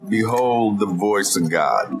behold the voice of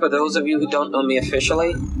God. For those of you who don't know me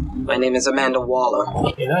officially, my name is Amanda Waller.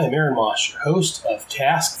 And I am Aaron Mosh, your host of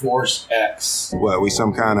Task Force X. What, we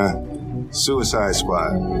some kind of Suicide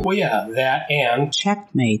Squad? Well, yeah, that and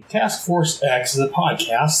Checkmate. Task Force X is a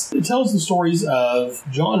podcast that tells the stories of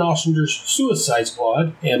John Ossinger's Suicide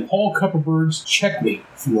Squad and Paul Kupperberg's Checkmate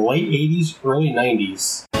from the late 80s, early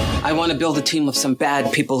 90s. I want to build a team of some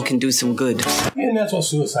bad people who can do some good. And that's what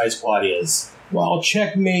Suicide Squad is. While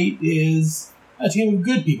Checkmate is a team of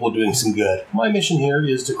good people doing some good. My mission here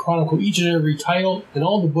is to chronicle each and every title in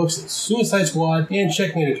all the books that Suicide Squad and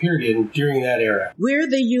Checkmate appeared in during that era. We're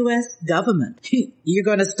the U.S. government. You're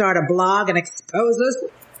going to start a blog and expose us?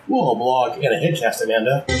 Well, a blog and a headcast,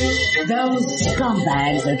 Amanda. Those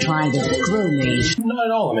scumbags are trying to screw me. Not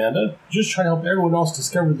at all, Amanda. Just trying to help everyone else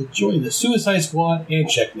discover the joy of the Suicide Squad and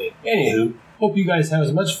Checkmate. Anywho, hope you guys have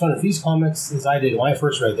as much fun with these comics as I did when I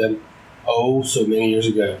first read them. Oh, so many years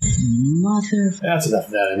ago. Mother... That's enough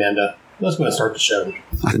of that, Amanda. Let's go and start the show.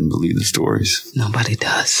 I didn't believe the stories. Nobody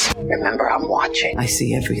does. Remember, I'm watching. I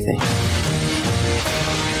see everything.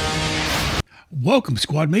 Welcome,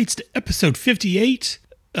 squad mates, to episode 58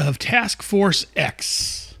 of Task Force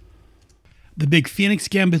X. The Big Phoenix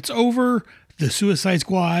Gambit's over. The Suicide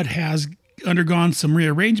Squad has undergone some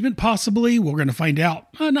rearrangement, possibly. We're going to find out.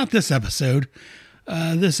 Not this episode.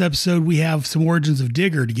 This episode, we have some origins of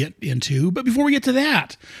Digger to get into. But before we get to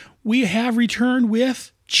that, we have returned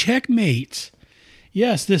with Checkmate.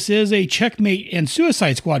 Yes, this is a Checkmate and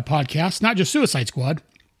Suicide Squad podcast, not just Suicide Squad.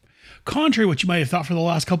 Contrary to what you might have thought for the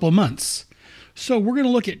last couple of months. So we're going to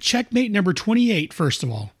look at Checkmate number 28, first of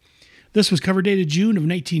all. This was cover dated June of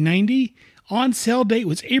 1990. On sale date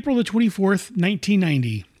was April the 24th,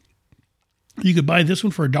 1990. You could buy this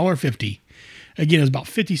one for $1.50. Again, it was about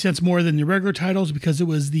 50 cents more than the regular titles because it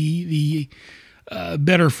was the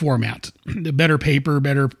better format, the better paper,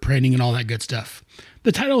 better printing, and all that good stuff.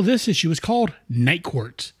 The title of this issue is called Night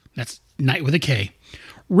Court. That's Night with a K.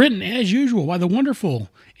 Written, as usual, by the wonderful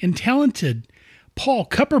and talented Paul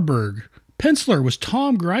Kupperberg. Penciler was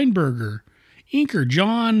Tom Grindberger. Inker,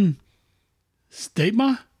 John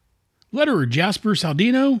Stapma. Letterer, Jasper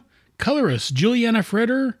Saldino. Colorist, Juliana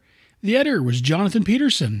Freder. The editor was Jonathan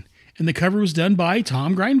Peterson. And the cover was done by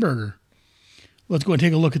Tom Grindberger. Let's go and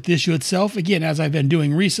take a look at the issue itself. Again, as I've been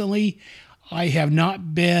doing recently, I have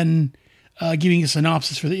not been giving a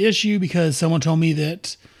synopsis for the issue because someone told me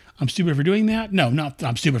that I'm stupid for doing that. No, not that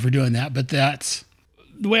I'm stupid for doing that, but that's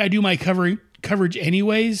the way I do my coverage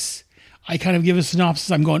anyways. I kind of give a synopsis.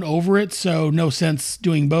 I'm going over it, so no sense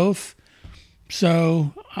doing both.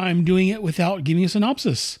 So I'm doing it without giving a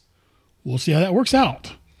synopsis. We'll see how that works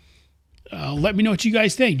out. Let me know what you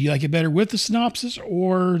guys think. Do you like it better with the synopsis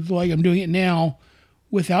or like I'm doing it now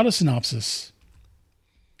without a synopsis?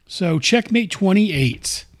 So Checkmate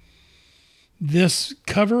 28. This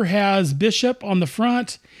cover has Bishop on the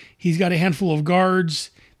front. He's got a handful of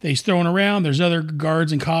guards that he's throwing around. There's other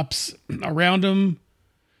guards and cops around him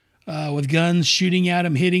with guns shooting at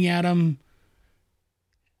him, hitting at him.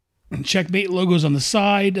 Checkmate logos on the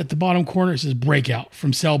side. At the bottom corner, it says Breakout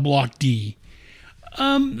from Cell Block D.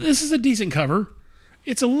 This is a decent cover.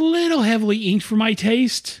 It's a little heavily inked for my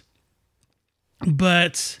taste,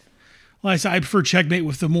 but like I said, I prefer Checkmate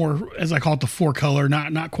with the more, as I call it, the 4-color,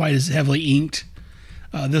 not quite as heavily inked.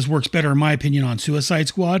 This works better, in my opinion, on Suicide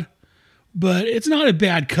Squad, but it's not a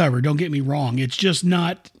bad cover. Don't get me wrong. It's just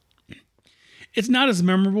not, it's not as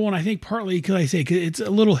memorable. And I think partly because it's a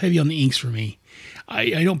little heavy on the inks for me.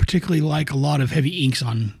 I don't particularly like a lot of heavy inks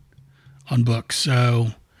on books. So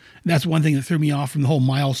that's one thing that threw me off from the whole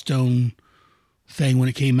Milestone thing when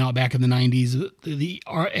it came out back in the 90s. The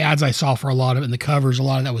ads I saw for a lot of it and the covers, a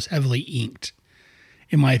lot of that was heavily inked,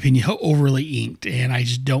 in my opinion, overly inked. And I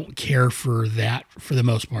just don't care for that for the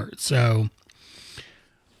most part. So,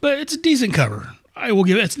 but it's a decent cover. I will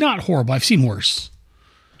give it, it's not horrible. I've seen worse.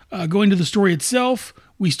 Going to the story itself,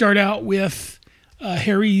 we start out with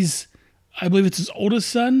Harry's, I believe it's his oldest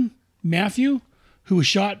son, Matthew, who was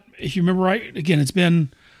shot, if you remember right. Again, it's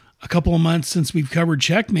been a couple of months since we've covered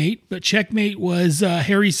Checkmate, but Checkmate was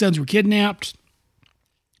Harry's sons were kidnapped.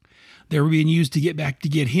 They were being used to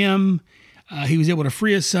get him. He was able to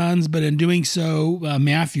free his sons, but in doing so,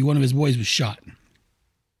 Matthew, one of his boys, was shot.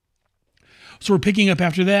 So we're picking up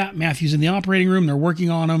after that. Matthew's in the operating room. They're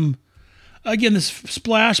working on him. Again, this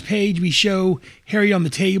splash page, we show Harry on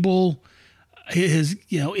the table. His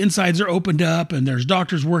insides are opened up, and there's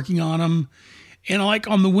doctors working on him. And like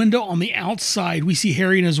on the window on the outside, we see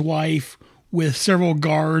Harry and his wife with several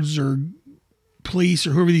guards or police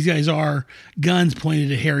or whoever these guys are, guns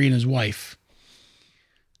pointed at Harry and his wife.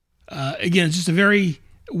 Again, it's just a very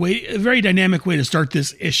a very dynamic way to start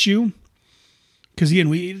this issue. Because again,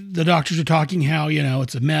 the doctors are talking how,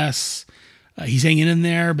 it's a mess. He's hanging in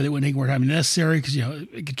there, but it wouldn't take more time than necessary because,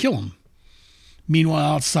 it could kill him.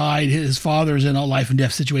 Meanwhile, outside, his father's in a life and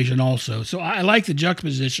death situation also. So I like the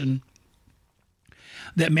juxtaposition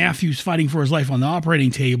that Matthew's fighting for his life on the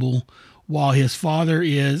operating table while his father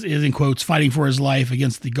is in quotes, fighting for his life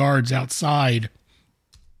against the guards outside.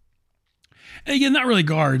 And again, not really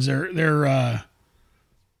guards. They're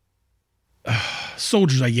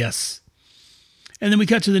soldiers, I guess. And then we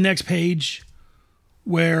cut to the next page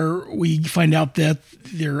where we find out that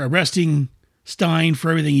they're arresting Stein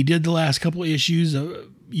for everything he did the last couple of issues,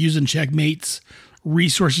 using Checkmate's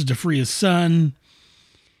resources to free his son.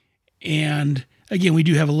 And again, we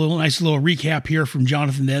do have a nice little recap here from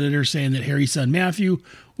Jonathan, the editor, saying that Harry's son Matthew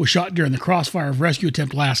was shot during the crossfire of rescue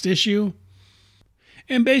attempt last issue.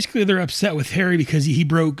 And basically they're upset with Harry because he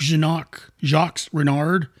broke Jacques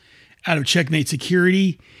Renard out of Checkmate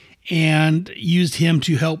security and used him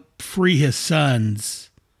to help free his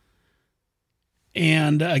sons.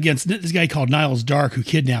 And against this guy called Niles Dark, who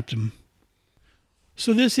kidnapped him.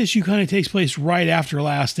 So this issue kind of takes place right after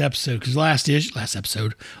last issue, because last issue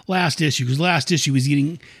was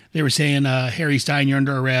they were saying, Harry Stein, you're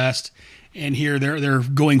under arrest. And here they're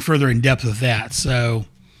going further in depth with that. So,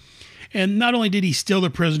 and not only did he steal the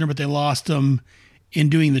prisoner, but they lost him in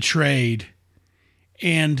doing the trade.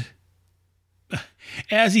 And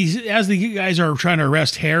as the guys are trying to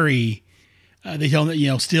arrest Harry, they tell him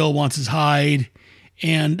that, Steele wants his hide.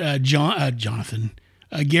 And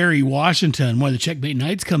Gary Washington, one of the Checkmate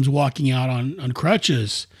Knights, comes walking out on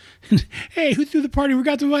crutches. Hey, who threw the party?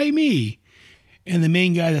 Forgot to invite me. And the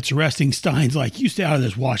main guy that's arresting Stein's like, you stay out of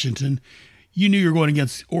this, Washington. You knew you were going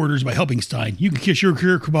against orders by helping Stein. You can kiss your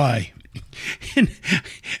career goodbye.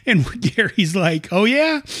 And Gary's like, oh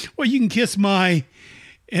yeah? Well, you can kiss my...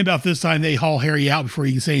 And about this time, they haul Harry out before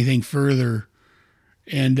he can say anything further.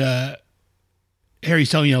 And Harry's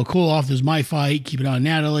telling cool off. This is my fight. Keep it on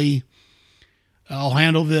Natalie. I'll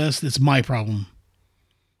handle this. It's my problem.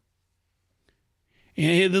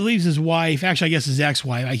 And it leaves his wife, actually, I guess his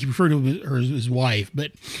ex-wife. I refer to her as his wife.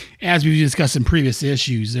 But as we've discussed in previous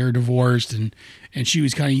issues, they're divorced. And she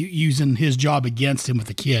was kind of using his job against him with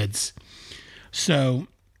the kids. So...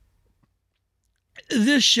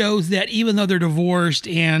 this shows that even though they're divorced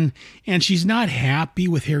and she's not happy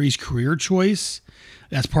with Harry's career choice,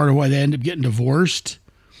 that's part of why they end up getting divorced,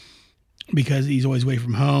 because he's always away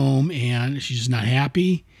from home and she's just not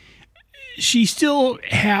happy. She still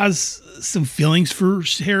has some feelings for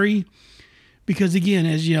Harry because, again,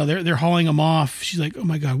 as they're hauling him off. She's like, oh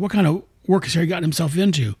my God, what kind of work has Harry gotten himself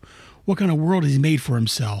into? What kind of world has he made for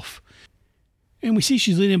himself? And we see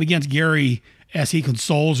she's leading him against Gary as he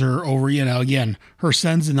consoles her over, again, her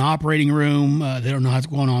son's in the operating room. They don't know what's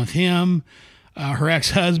going on with him. Her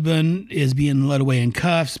ex-husband is being led away in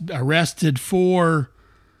cuffs, arrested for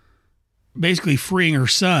basically freeing her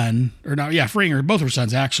son, freeing both her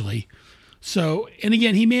sons, actually. So, and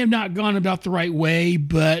again, he may have not gone about the right way,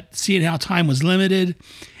 but seeing how time was limited.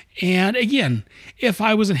 And again, if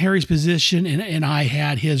I was in Harry's position and I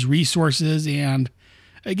had his resources, and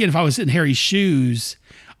again, if I was in Harry's shoes,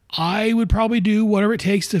 I would probably do whatever it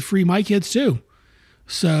takes to free my kids too.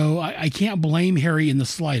 So I can't blame Harry in the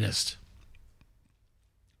slightest.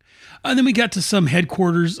 And then we got to some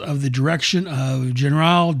headquarters of the Direction of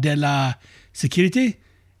General de la Sécurité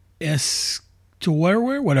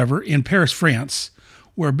whatever, in Paris, France,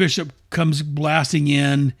 where Bishop comes blasting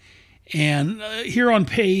in. And here on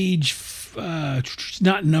page,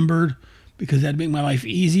 not numbered because that'd make my life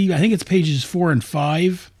easy. I think it's pages 4 and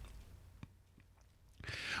 5.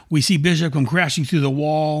 We see Bishop come crashing through the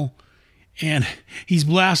wall, and he's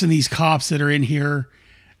blasting these cops that are in here.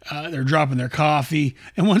 They're dropping their coffee.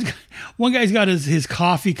 And one guy's got his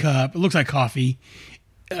coffee cup. It looks like coffee.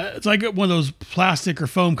 It's like one of those plastic or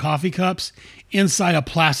foam coffee cups inside a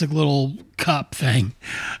plastic little cup thing.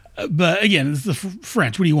 But again, it's the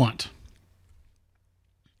French. What do you want?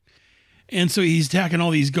 And so he's attacking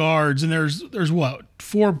all these guards, and there's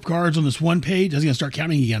 4 guards on this one page. I was going to start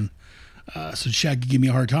counting again. So Shaq could give me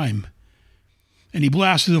a hard time. And he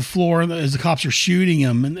blasts through the floor as the cops are shooting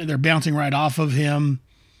him, and they're bouncing right off of him.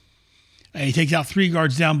 And he takes out 3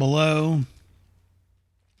 guards down below.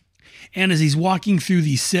 And as he's walking through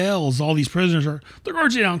these cells, all these prisoners are, the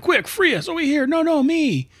guards are down, quick, free us, over here, no,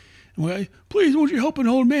 me. And we're like, please, won't you help an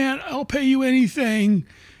old man? I'll pay you anything.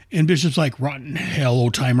 And Bishop's like, rotten hell,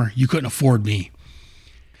 old timer, you couldn't afford me.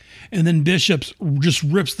 And then Bishop just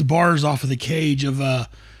rips the bars off of the cage of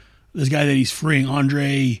this guy that he's freeing,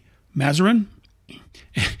 Andre Mazarin.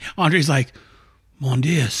 Andre's like, mon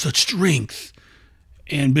Dieu, such strength.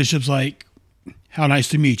 And Bishop's like, how nice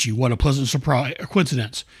to meet you. What a pleasant surprise, a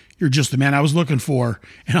coincidence. You're just the man I was looking for.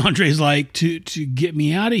 And Andre's like, to get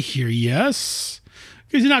me out of here, yes?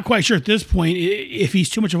 Because he's not quite sure at this point if he's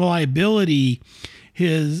too much of a liability.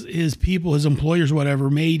 His people, his employers, whatever,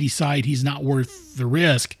 may decide he's not worth the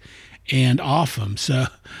risk and off him. So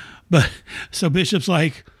Bishop's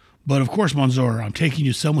like, but of course, Monsieur, I'm taking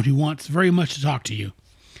you to someone who wants very much to talk to you.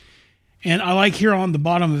 And I like here on the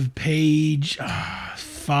bottom of page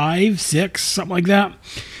 5, 6, something like that,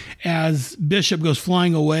 as Bishop goes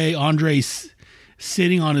flying away, Andre's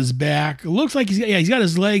sitting on his back. It looks like he's got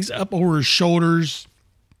his legs up over his shoulders,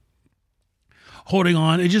 holding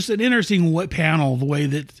on. It's just an interesting panel, the way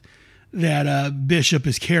that Bishop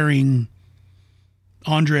is carrying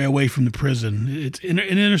Andre away from the prison. It's an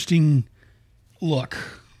interesting look,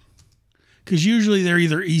 because usually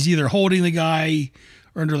he's either holding the guy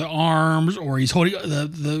under the arms, or he's holding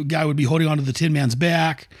the guy would be holding onto the Tin Man's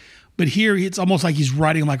back. But here it's almost like he's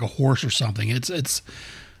riding him like a horse or something. It's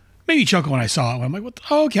maybe chuckle when I saw it. I'm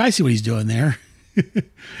like, okay, I see what he's doing there. And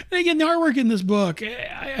again, the artwork in this book,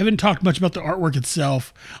 I haven't talked much about the artwork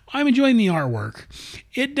itself. I'm enjoying the artwork.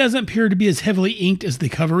 It doesn't appear to be as heavily inked as the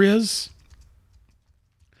cover is.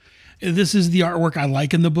 This is the artwork I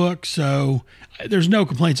like in the book, so there's no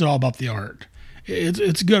complaints at all about the art.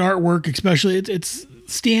 It's good artwork, especially it's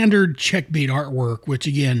standard checkmate artwork, which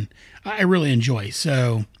again, I really enjoy.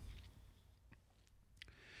 So,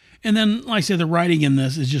 and then, like I said, the writing in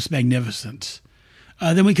this is just magnificent.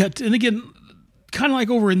 Then we cut, and again, kind of like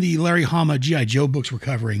over in the Larry Hama G.I. Joe books we're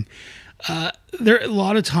covering, there a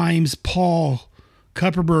lot of times Paul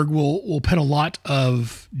Kupperberg will put a lot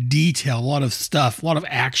of detail, a lot of stuff, a lot of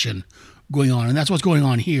action going on, and that's what's going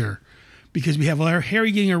on here, because we have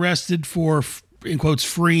Harry getting arrested for, in quotes,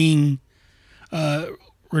 freeing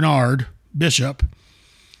Renard, Bishop.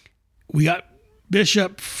 We got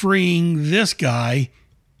Bishop freeing this guy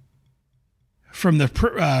from the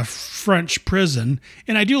French prison.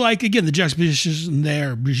 And I do like, again, the juxtaposition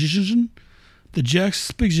there. The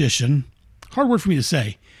juxtaposition, hard word for me to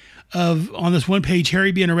say, of on this one page,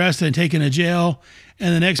 Harry being arrested and taken to jail.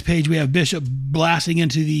 And the next page, we have Bishop blasting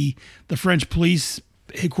into the French police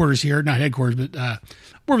headquarters here. Not headquarters, but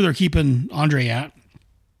wherever they're keeping Andre at,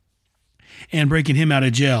 and breaking him out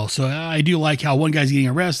of jail. So I do like how one guy's getting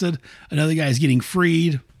arrested, another guy's getting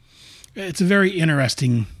freed. It's a very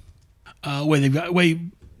interesting way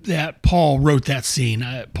that Paul wrote that scene.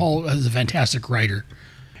 Paul is a fantastic writer.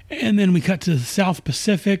 And then we cut to the South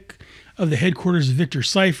Pacific of the headquarters of Victor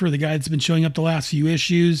Cipher, the guy that's been showing up the last few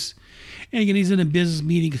issues. And again, he's in a business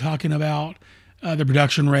meeting talking about the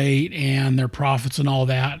production rate and their profits and all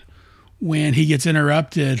that, when he gets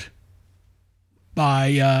interrupted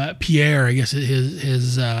by Pierre, I guess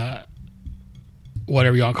his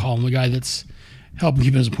whatever you want to call him, the guy that's helping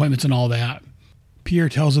keep his appointments and all that. Pierre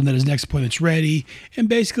tells him that his next appointment's ready, and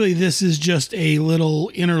basically this is just a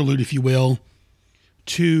little interlude, if you will,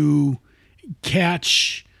 to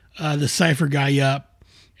catch the Cipher guy up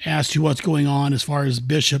as to what's going on as far as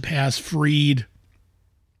Bishop has freed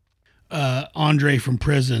Andre from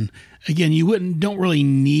prison. Again, you don't really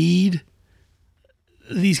need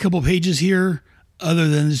these couple pages here, other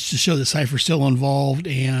than just to show that Cipher's still involved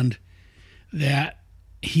and that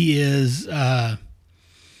he is, I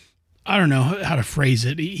don't know how to phrase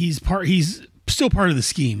it. He's still part of the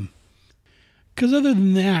scheme. Because other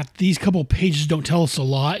than that, these couple pages don't tell us a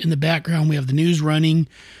lot. In the background, we have the news running,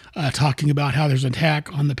 talking about how there's an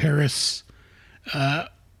attack on the Paris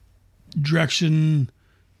Direction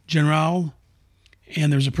Generale,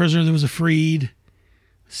 and there's a prisoner that was freed.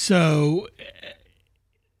 So,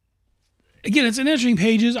 again, it's an interesting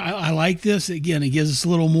pages. I like this. Again, it gives us a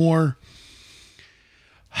little more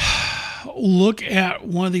look at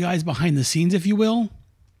one of the guys behind the scenes, if you will.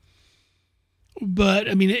 But,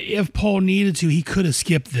 I mean, if Paul needed to, he could have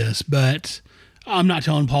skipped this. But I'm not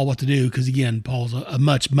telling Paul what to do because, again, Paul's a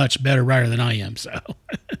much, much better writer than I am. So,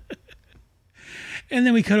 and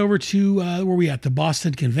then we cut over to where we at? The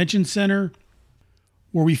Boston Convention Center,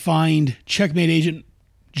 where we find checkmate agent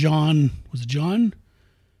John. Was it John?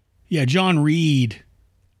 Yeah, John Reed,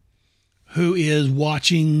 who is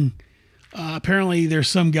watching. Apparently, there's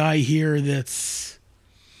some guy here that's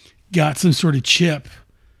got some sort of chip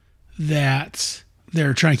that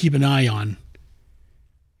they're trying to keep an eye on.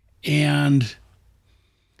 And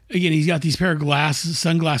again, he's got these pair of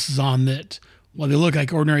sunglasses on that, while they look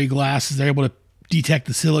like ordinary glasses, they're able to detect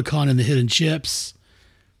the silicon in the hidden chips.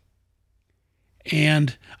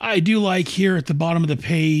 And I do like here at the bottom of the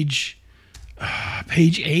page,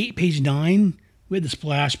 page 9, we had the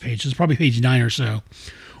splash page. It's probably page 9 or so,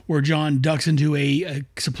 where John ducks into a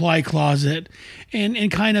supply closet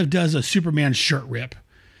and kind of does a Superman shirt rip.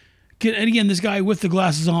 And again, this guy with the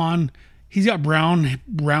glasses on, he's got brown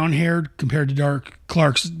hair compared to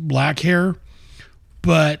Clark's black hair,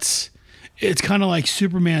 but it's kind of like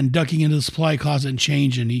Superman ducking into the supply closet and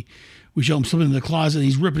changing. We show him something in the closet, and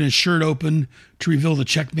he's ripping his shirt open to reveal the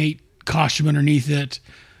Checkmate costume underneath it.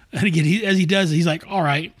 And again, as he does, he's like, all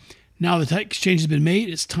right, now the exchange has been made.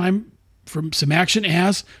 It's time for some action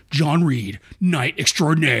as John Reed, Knight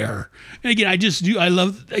Extraordinaire. And again,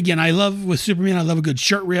 I love with Superman, I love a good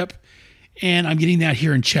shirt rip. And I'm getting that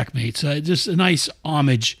here in Checkmate. So just a nice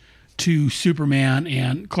homage to Superman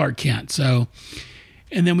and Clark Kent. So,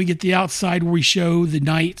 and then we get the outside where we show the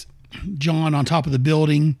Knight, John, on top of the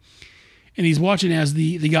building. And he's watching as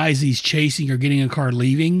the guys he's chasing are getting in a car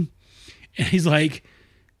leaving. And he's like,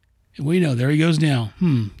 we know, there he goes now.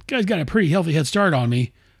 Guy's got a pretty healthy head start on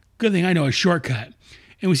me. Good thing I know a shortcut.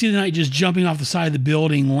 And we see the Knight just jumping off the side of the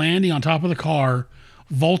building, landing on top of the car,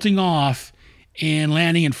 vaulting off, and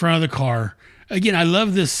landing in front of the car. Again, I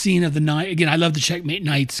love this scene of the Knight. Again, I love the Checkmate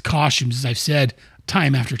Knight's costumes, as I've said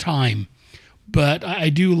time after time. But I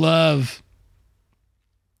do love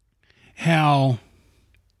how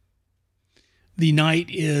the Knight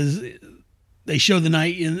is... They show the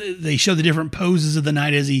different poses of the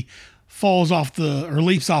Knight as he leaps off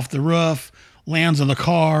the roof, lands on the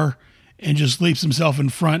car, and just leaps himself in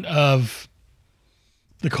front of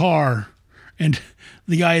the car. And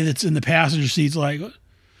the guy that's in the passenger seat's like,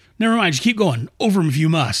 never mind, just keep going. Over him if you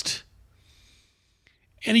must.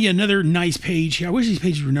 And again, another nice page here. I wish these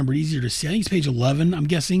pages were numbered easier to see. I think it's page 11, I'm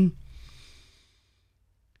guessing.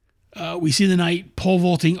 We see the Knight pole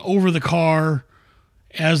vaulting over the car.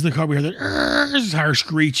 As the car, we hear the tire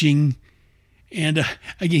screeching. And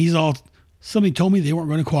again, somebody told me they weren't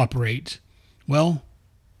going to cooperate. Well,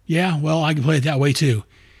 yeah, I can play it that way too.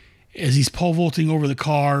 As he's pole vaulting over the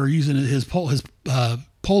car, using his pole,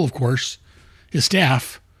 of course, his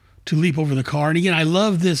staff, to leap over the car. And again, I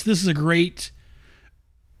love this. This is a great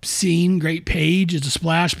scene, great page. It's a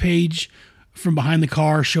splash page from behind the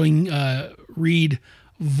car showing Reed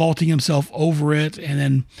vaulting himself over it and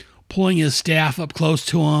then pulling his staff up close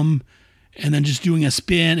to him and then just doing a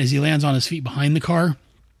spin as he lands on his feet behind the car.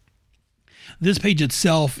 This page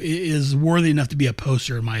itself is worthy enough to be a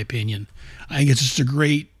poster, in my opinion. I think it's just a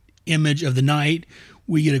great image of the Knight.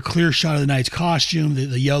 We get a clear shot of the Knight's costume,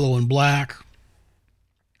 the yellow and black,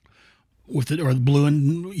 or the blue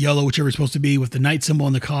and yellow, whichever it's supposed to be, with the Knight symbol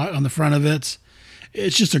on the front of it.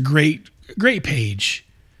 It's just a great page.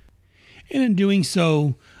 And in doing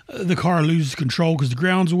so, the car loses control because the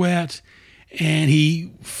ground's wet, and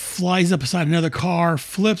he flies up beside another car,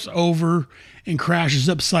 flips over, and crashes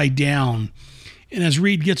upside down. And as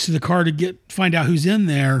Reed gets to the car to find out who's in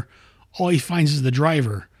there, all he finds is the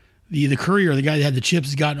driver. The courier, the guy that had the chips,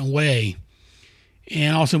 has gotten away.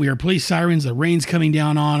 And also we hear police sirens, the rain's coming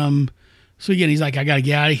down on him. So again, he's like, I got to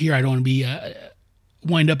get out of here. I don't want to be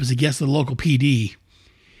wind up as a guest of the local PD.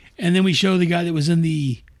 And then we show the guy that was in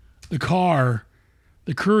the car,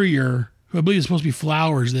 the courier, who I believe is supposed to be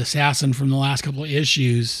Flowers, the assassin from the last couple of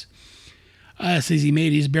issues, says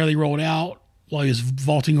he's barely rolled out while he was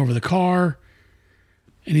vaulting over the car.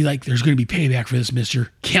 And he's like, there's going to be payback for this,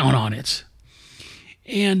 mister. Count on it.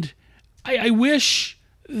 And I wish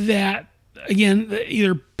that, again,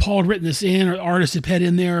 either Paul had written this in or the artist had put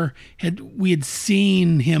in there, we had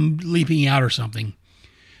seen him leaping out or something.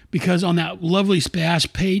 Because on that lovely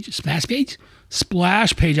splash page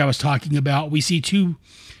I was talking about, we see two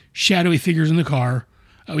shadowy figures in the car.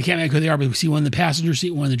 We can't make who they are, but we see one in the passenger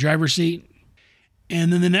seat, one in the driver's seat.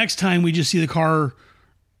 And then the next time we just see the car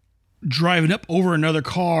driving up over another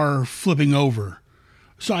car, flipping over.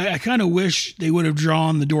 So I kind of wish they would have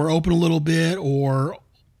drawn the door open a little bit or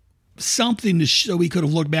something so we could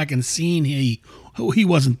have looked back and seen he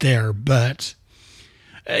wasn't there. But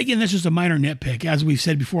again, that's just a minor nitpick. As we've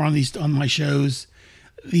said before on my shows,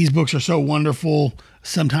 these books are so wonderful.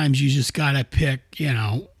 Sometimes you just gotta pick,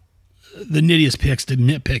 the nittiest picks to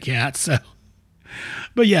nitpick at. So,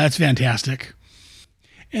 but yeah, it's fantastic.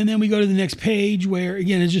 And then we go to the next page where,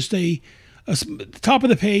 again, it's just at the top of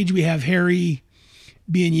the page, we have Harry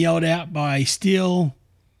being yelled at by Steele.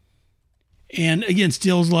 And again,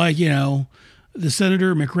 Steele's like, the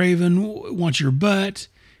Senator McRaven wants your butt.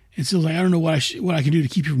 And Steele's like, I don't know what I can do to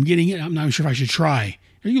keep you from getting it. I'm not sure if I should try.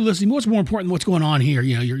 Are you listening? What's more important than what's going on here?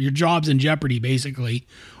 Your job's in jeopardy, basically.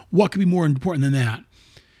 What could be more important than that?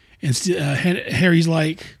 And Harry's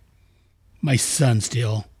like, my son,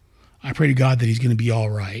 Steele. I pray to God that he's going to be all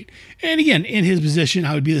right. And again, in his position,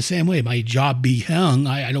 I would be the same way. My job be hung.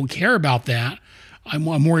 I don't care about that. I'm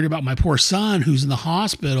worried about my poor son who's in the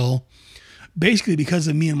hospital, basically because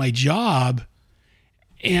of me and my job.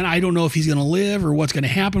 And I don't know if he's going to live or what's going to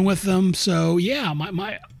happen with him. So yeah,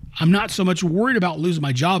 I'm not so much worried about losing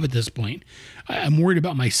my job at this point. I'm worried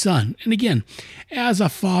about my son. And again, as a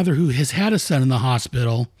father who has had a son in the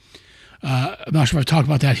hospital, I'm not sure if I've talked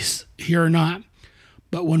about that here or not,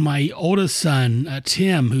 but when my oldest son,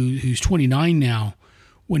 Tim, who's 29 now,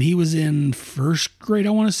 when he was in first grade,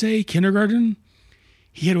 I want to say, kindergarten,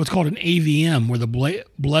 he had what's called an AVM, where the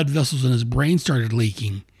blood vessels in his brain started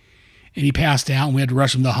leaking. And he passed out, and we had to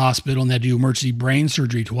rush him to the hospital, and they had to do emergency brain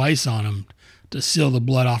surgery twice on him to seal the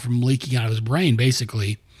blood off from leaking out of his brain,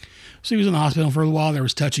 basically. So he was in the hospital for a while. There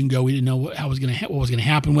was touch and go. We didn't know what was going to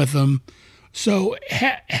happen with him. So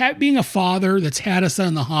being a father that's had a son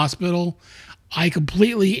in the hospital, I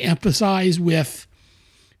completely empathize with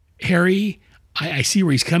Harry. I see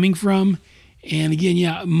where he's coming from. And again,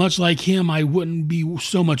 yeah, much like him, I wouldn't be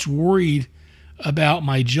so much worried about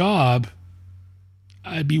my job.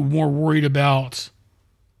 I'd be more worried about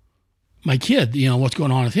my kid, what's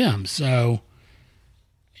going on with him. So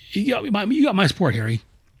you got my support, Harry.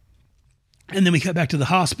 And then we cut back to the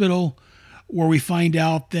hospital where we find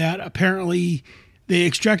out that apparently they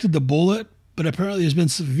extracted the bullet, but apparently there's been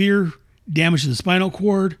severe damage to the spinal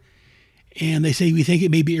cord. And they say we think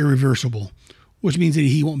it may be irreversible, which means that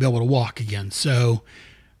he won't be able to walk again. So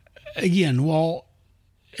again,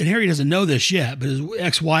 and Harry doesn't know this yet, but his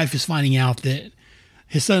ex-wife is finding out that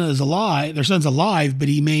his son is alive, their son's alive, but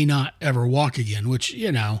he may not ever walk again, which,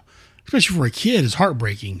 especially for a kid, is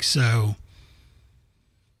heartbreaking. So,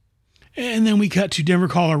 and then we cut to Denver,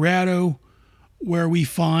 Colorado, where we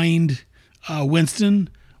find Winston,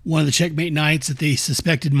 one of the checkmate knights that they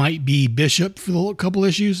suspected might be Bishop for the couple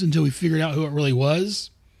issues until we figured out who it really was.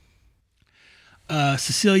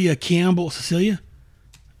 Cecilia Campbell. Cecilia?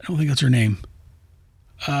 I don't think that's her name.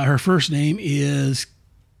 Her first name is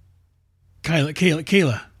Kayla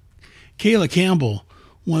Campbell,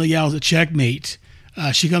 one of the gals at Checkmate.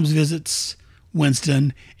 She comes and visits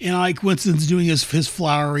Winston, and Winston's doing his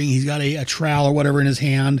flowering. He's got a trowel or whatever in his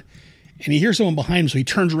hand, and he hears someone behind him, so he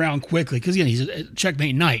turns around quickly, because again, he's a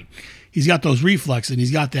Checkmate knight. He's got those reflexes, and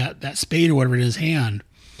he's got that spade or whatever in his hand.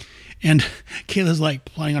 And Kayla's like,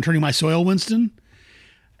 planning on turning my soil, Winston?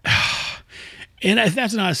 And if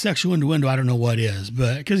that's not a sexual innuendo, I don't know what is.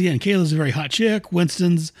 But because again, Kayla's a very hot chick.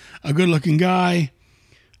 Winston's a good-looking guy.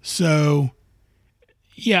 So,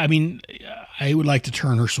 yeah, I mean, I would like to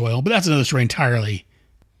turn her soil, but that's another story entirely.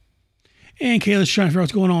 And Kayla's trying to figure out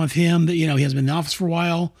what's going on with him. That he hasn't been in the office for a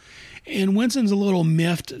while. And Winston's a little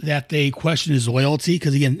miffed that they question his loyalty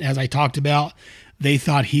because, again, as I talked about, they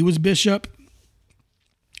thought he was Bishop.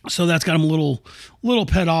 So that's got him a little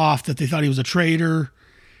pet off that they thought he was a traitor.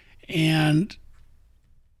 And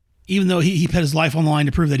even though he put his life on the line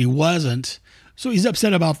to prove that he wasn't, so he's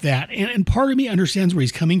upset about that. And part of me understands where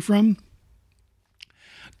he's coming from,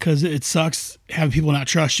 because it sucks having people not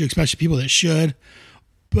trust you, especially people that should.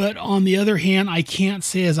 But on the other hand, I can't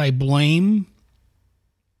say as I blame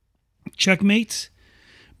Checkmates,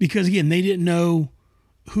 because again, they didn't know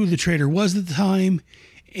who the traitor was at the time.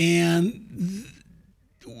 And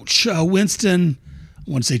Winston,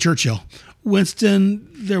 I want to say Churchill, Winston,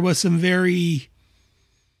 there was some very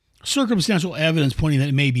circumstantial evidence pointing that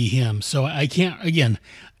it may be him. So I can't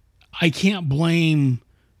blame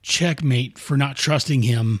Checkmate for not trusting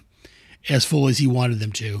him as full as he wanted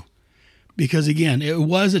them to. Because again, it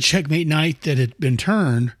was a Checkmate knight that had been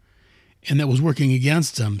turned and that was working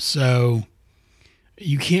against him. So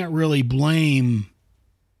you can't really blame,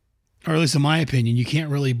 or at least in my opinion, you can't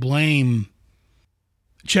really blame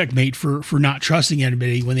Checkmate for not trusting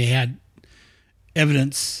anybody when they had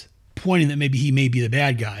evidence pointing that maybe he may be the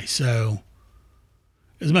bad guy. So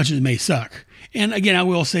as much as it may suck. And again, I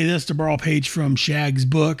will say this, to borrow a page from Shag's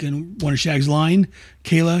book and one of Shag's line,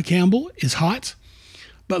 Kayla Campbell is hot.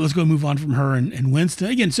 But let's go move on from her and Winston.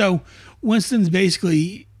 Again, so Winston's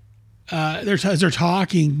basically, as they're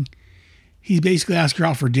talking, he's basically asking her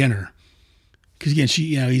out for dinner. Because again,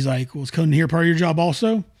 he's like, well, is coming here part of your job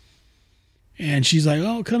also? And she's like,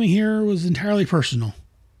 oh, coming here was entirely personal.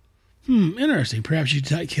 Interesting. Perhaps you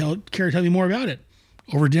care to tell me more about it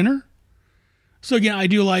over dinner? So again, I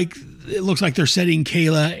do like, it looks like they're setting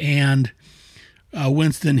Kayla and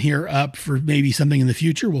Winston here up for maybe something in the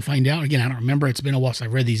future. We'll find out. Again, I don't remember. It's been a while since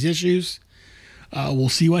I've read these issues. We'll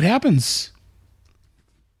see what happens.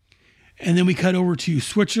 And then we cut over to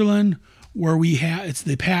Switzerland, where it's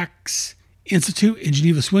the Pax Institute in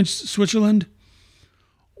Geneva, Switzerland,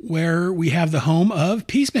 where we have the home of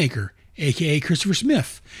Peacemaker, a.k.a. Christopher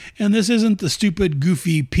Smith. And this isn't the stupid,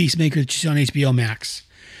 goofy Peacemaker that you see on HBO Max.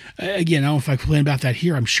 Again, I don't know if I complain about that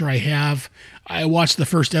here. I'm sure I have. I watched the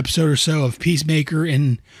first episode or so of Peacemaker,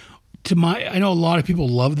 and I know a lot of people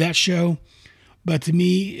love that show, but to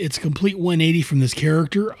me, it's a complete 180 from this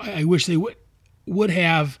character. I wish they would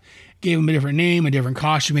have gave him a different name, a different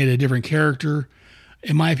costume, made a different character.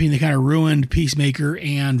 In my opinion, they kind of ruined Peacemaker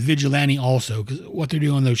and Vigilante also, because what they're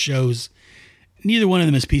doing on those shows, neither one of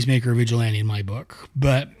them is Peacemaker or Vigilante in my book.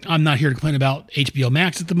 But I'm not here to complain about HBO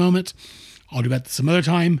Max at the moment. I'll do that some other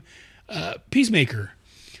time. Peacemaker.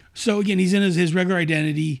 So again, he's in his regular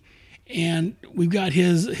identity, and we've got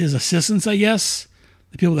his assistants, I guess,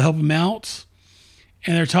 the people that help him out.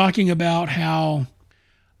 And they're talking about how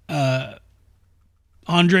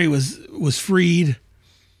Andre was freed,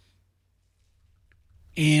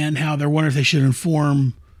 and how they're wondering if they should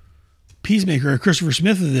inform Peacemaker or Christopher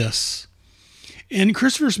Smith of this. And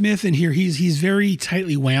Christopher Smith in here, he's very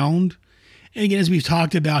tightly wound. And again, as we've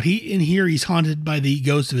talked about, he's haunted by the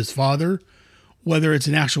ghost of his father, whether it's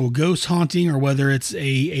an actual ghost haunting or whether it's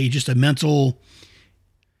just a mental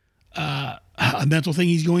thing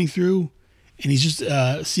he's going through, and he's just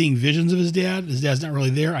seeing visions of his dad. His dad's not really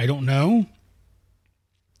there. I don't know.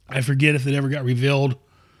 I forget if it ever got revealed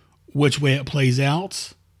which way it plays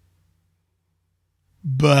out.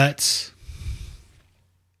 But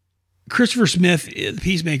Christopher Smith, the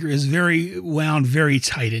Peacemaker, is very wound, very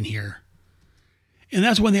tight in here. And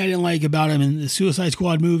that's one thing I didn't like about him in the Suicide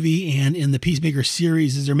Squad movie and in the Peacemaker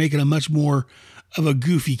series, is they're making him much more of a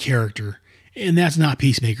goofy character. And that's not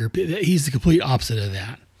Peacemaker. He's the complete opposite of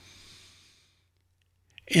that.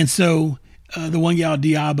 And so the one gal,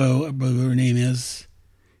 Diabo, whatever her name is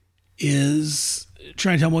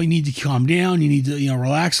trying to tell him, well, you need to calm down. You need to,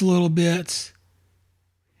 relax a little bit.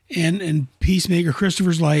 And Peacemaker,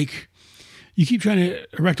 Christopher's like, you keep trying to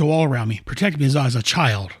erect a wall around me, protect me as a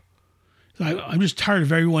child. So I'm just tired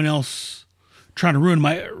of everyone else trying to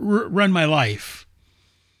run my life.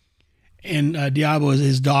 And Diabo is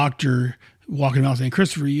his doctor, walking around saying,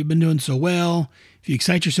 Christopher, you've been doing so well. If you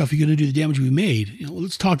excite yourself, you're going to do the damage we made.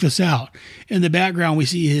 Let's talk this out. In the background, we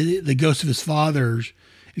see the ghost of his father.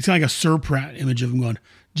 It's kind of like a Sir Pratt image of him going,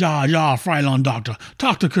 Ja, Fryland Doctor,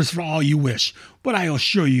 talk to Christopher all you wish, but I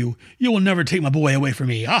assure you, you will never take my boy away from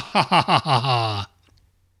me. Ha ha ha ha ha.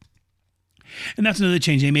 And that's another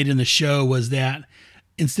change they made in the show, was that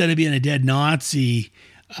instead of being a dead Nazi,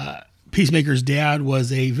 Peacemaker's dad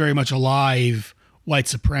was a very much alive white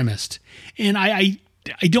supremacist. And I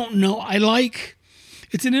don't know.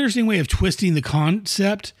 It's an interesting way of twisting the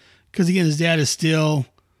concept, because again, his dad is still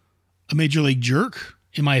a major league jerk,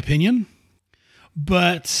 in my opinion.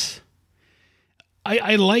 But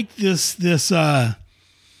I like this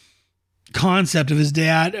concept of his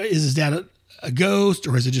dad. Is his dad a ghost,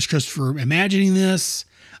 or is it just Christopher imagining this?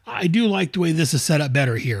 I do like the way this is set up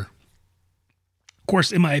better here. Of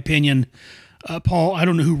course, in my opinion, Paul, I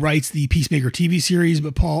don't know who writes the Peacemaker TV series,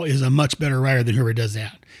 but Paul is a much better writer than whoever does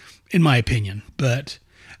that, in my opinion. But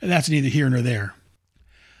that's neither here nor there.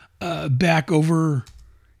 Back over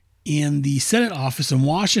in the Senate office in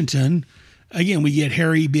Washington, again, we get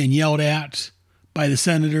Harry being yelled at by the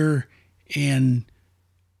senator, and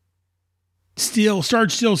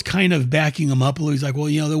Sarge Steele's kind of backing him up. He's like, well,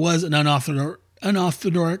 there was an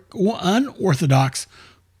unorthodox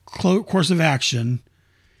course of action.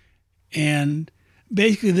 And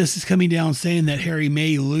basically this is coming down saying that Harry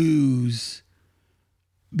may lose,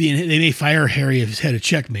 they may fire Harry if he's head of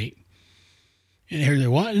Checkmate. And Harry's like,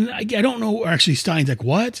 what? And I don't know, actually Stein's like,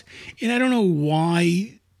 what? And I don't know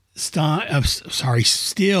why Steele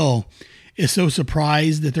is so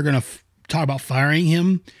surprised that they're going to talk about firing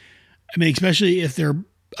him. I mean, especially if they're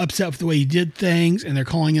upset with the way he did things and they're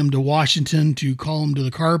calling him to Washington to call him to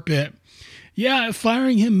the carpet. Yeah,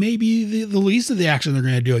 firing him may be the least of the action they're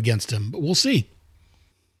going to do against him, but we'll see.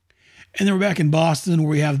 And then we're back in Boston, where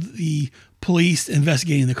we have the police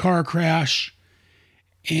investigating the car crash,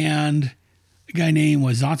 and a guy named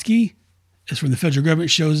Wazatsky is from the federal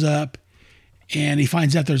government shows up, and he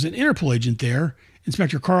finds out there's an Interpol agent there,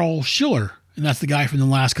 Inspector Carl Schiller, and that's the guy from the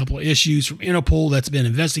last couple of issues from Interpol that's been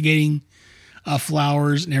investigating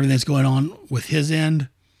Flowers and everything that's going on with his end.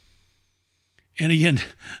 And again,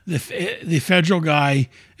 the federal guy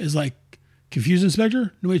is like, confused,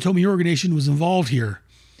 Inspector? Nobody told me your organization was involved here.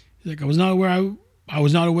 He's like, I was not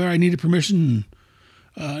aware I needed permission.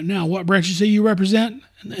 Now, what branch you say you represent?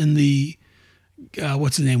 And the,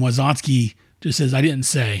 what's the name? Wazatsky just says, I didn't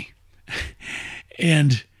say.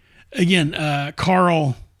 And again,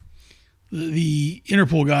 Carl, the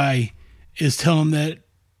Interpol guy, is telling him that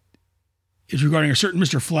it's regarding a certain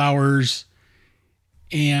Mr. Flowers.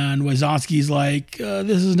 And Wazatsky's like,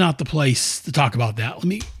 this is not the place to talk about that. Let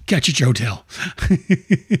me catch at your hotel.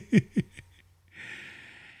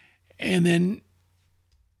 And then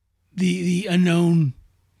the unknown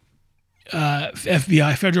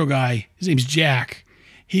FBI federal guy, his name's Jack.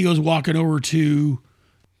 He goes walking over to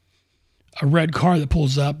a red car that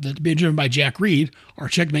pulls up that's being driven by Jack Reed, our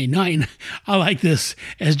Checkmate 9. I like this.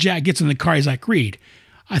 As Jack gets in the car, he's like, Reed,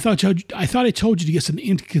 I thought I told you to get something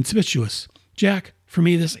inconspicuous. Jack, for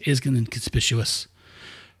me, this is inconspicuous.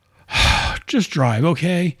 Just drive,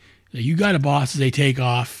 okay? You got a boss as they take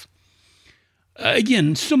off.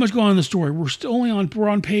 Again, so much going on in the story. We're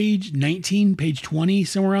on page 19, page 20,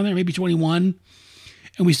 somewhere around there, maybe 21.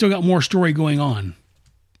 And we still got more story going on.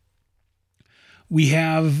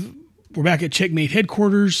 We're back at Checkmate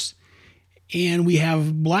headquarters, and we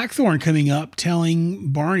have Blackthorn coming up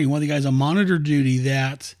telling Barney, one of the guys on monitor duty,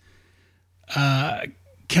 that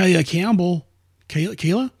Kayla Campbell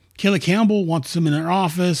wants him in her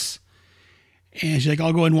office. And she's like,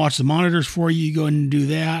 I'll go ahead and watch the monitors for you. You go ahead and do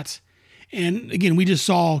that. And again, we just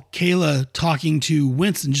saw Kayla talking to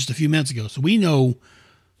Winston just a few minutes ago. So we know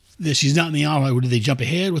that she's not in the office. Did they jump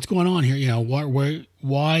ahead? What's going on here? You know,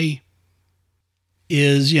 why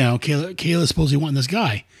is, you know, Kayla supposedly wanting this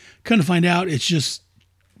guy? Come to find out, it's just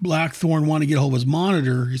Blackthorn wanting to get a hold of his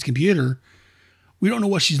monitor, his computer. We don't know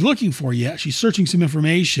what she's looking for yet. She's searching some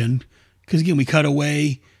information because, again, we cut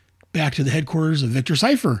away back to the headquarters of Victor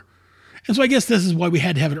Cipher. And so I guess this is why we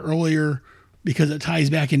had to have it earlier, because it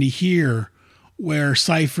ties back into here where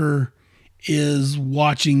Cipher is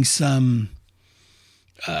watching some,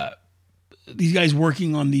 these guys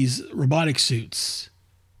working on these robotic suits.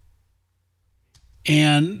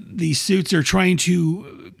 And these suits are trying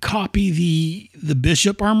to copy the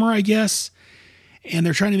Bishop armor, I guess. And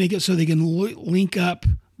they're trying to make it so they can link up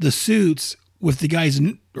the suits with the guys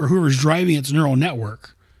or whoever's driving its neural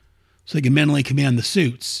network, so they can mentally command the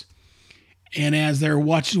suits. And as they're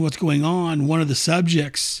watching what's going on, one of the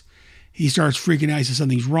subjects, he starts freaking out. He says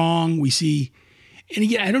something's wrong. We see, and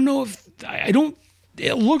again,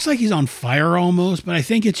 it looks like he's on fire almost, but I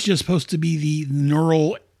think it's just supposed to be the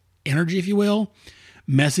neural energy, if you will,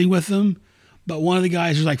 messing with them. But one of the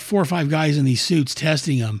guys, there's like 4 or 5 guys in these suits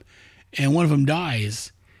testing him, and one of them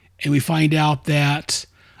dies. And we find out that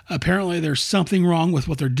apparently there's something wrong with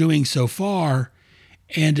what they're doing so far,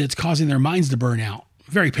 and it's causing their minds to burn out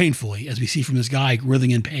very painfully, as we see from this guy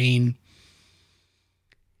writhing in pain.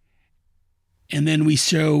 And then we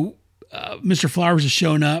show Mr. Flowers has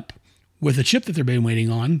shown up with a chip that they've been waiting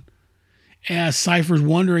on, as Cipher's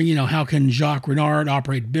wondering, you know, how can Jacques Renard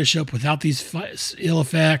operate Bishop without these ill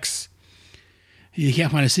effects? He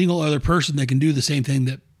can't find a single other person that can do the same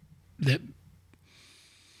thing that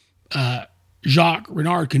Jacques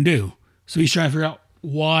Renard can do. So he's trying to figure out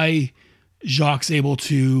why Jacques' able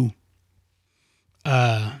to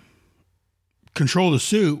control the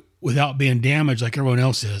suit without being damaged like everyone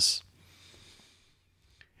else is.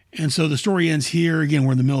 And so the story ends here. Again,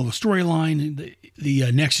 we're in the middle of a storyline.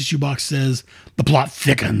 The next issue box says, the plot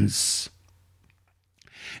thickens.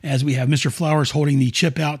 As we have Mr. Flowers holding the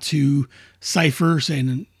chip out to Cipher,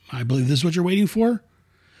 saying, I believe this is what you're waiting for.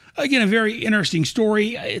 Again, a very interesting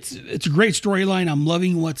story. It's a great storyline. I'm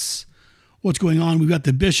loving what's going on. We've got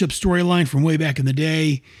the Bishop storyline from way back in the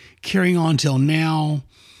day, carrying on till now.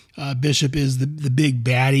 Bishop is the big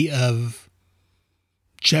baddie of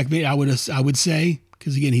Checkmate, I would say,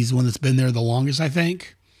 because again, he's the one that's been there the longest, I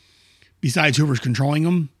think, besides whoever's controlling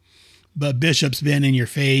him. But Bishop's been in your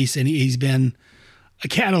face, and he's been a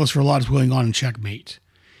catalyst for a lot of what's going on in Checkmate.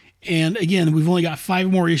 And again, we've only got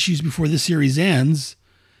 5 more issues before this series ends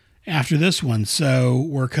after this one. So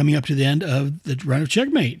we're coming up to the end of the run of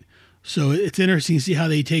Checkmate. So it's interesting to see how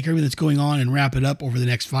they take everything that's going on and wrap it up over the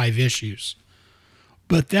next 5 issues.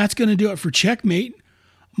 But that's going to do it for Checkmate.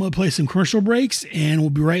 I'm going to play some commercial breaks, and we'll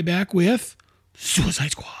be right back with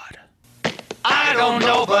Suicide Squad. I don't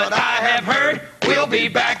know, but I have heard we'll be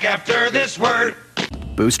back after this word.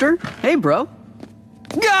 Booster? Hey, bro.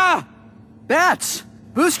 Gah! Bats!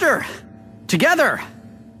 Booster! Together!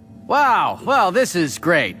 Wow, well, this is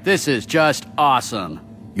great. This is just awesome.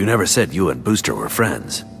 You never said you and Booster were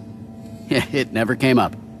friends. It never came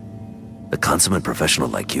up. A consummate professional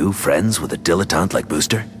like you, friends with a dilettante like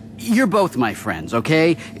Booster? You're both my friends,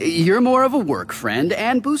 okay? You're more of a work friend,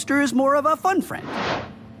 and Booster is more of a fun friend.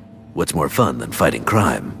 What's more fun than fighting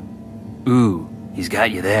crime? Ooh, he's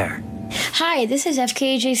got you there. Hi, this is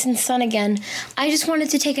FKA Jason's son again. I just wanted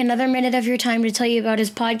to take another minute of your time to tell you about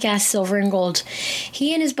his podcast, Silver and Gold.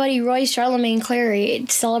 He and his buddy Roy Charlemagne Clary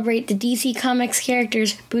celebrate the DC Comics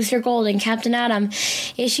characters Booster Gold and Captain Atom,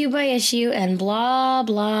 issue by issue, and blah,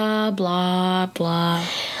 blah, blah, blah.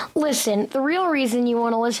 Listen, the real reason you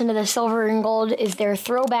want to listen to the Silver and Gold is their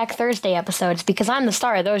Throwback Thursday episodes, because I'm the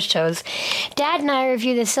star of those shows. Dad and I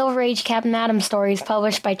review the Silver Age Captain Atom stories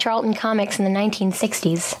published by Charlton Comics in the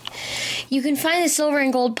 1960s. You can find the Silver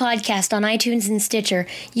and Gold podcast on iTunes and Stitcher.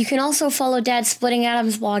 You can also follow Dad's Splitting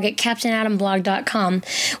Atoms blog at CaptainAtomBlog.com.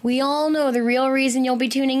 We all know the real reason you'll be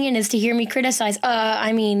tuning in is to hear me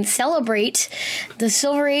celebrate the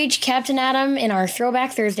Silver Age Captain Atom in our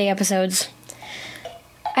Throwback Thursday episodes.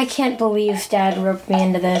 I can't believe Dad roped me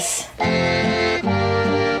into this.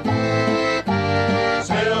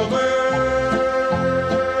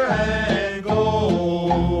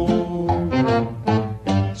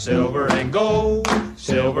 Silver and gold,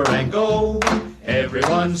 silver and gold.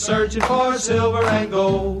 Everyone's searching for silver and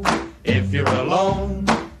gold. If you're alone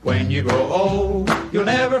when you grow old, you'll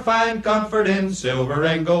never find comfort in silver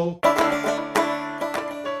and gold.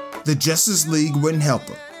 The Justice League wouldn't help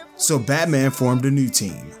him, so Batman formed a new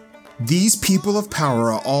team. These people of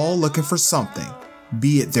power are all looking for something,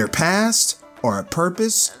 be it their past, or a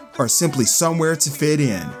purpose, or simply somewhere to fit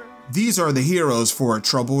in. These are the heroes for a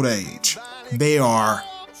troubled age. They are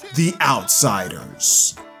the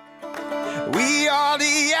Outsiders. We are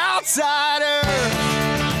the Outsiders.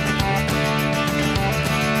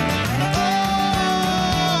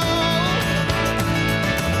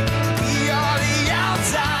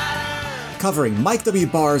 Covering Mike W.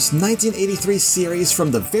 Barr's 1983 series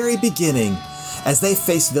from the very beginning, as they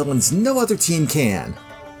face villains no other team can,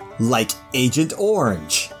 like Agent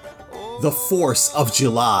Orange, the Force of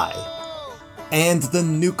July, and the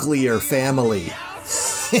Nuclear Family.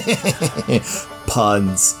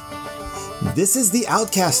 Puns. This is The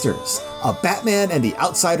Outcasters, a Batman and the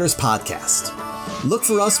Outsiders podcast. Look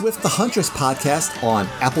for us with the Huntress podcast on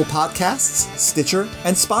Apple Podcasts, Stitcher,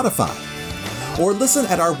 and Spotify. Or listen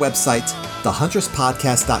at our website,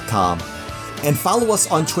 thehuntress.podcast.com, and follow us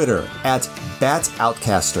on Twitter at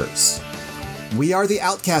BatOutcasters. We are the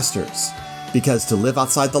Outcasters, because to live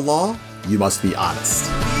outside the law, you must be honest.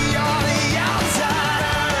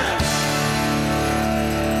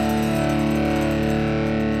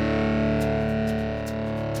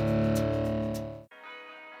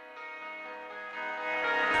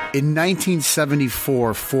 In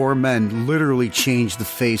 1974, four men literally changed the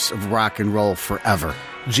face of rock and roll forever.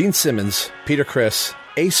 Gene Simmons, Peter Criss,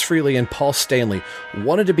 Ace Frehley, and Paul Stanley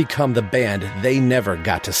wanted to become the band they never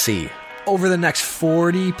got to see. Over the next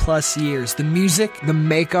 40-plus years, the music, the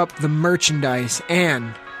makeup, the merchandise,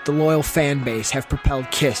 and the loyal fan base have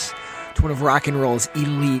propelled Kiss to one of rock and roll's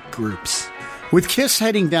elite groups. With Kiss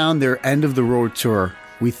heading down their end-of-the-road tour,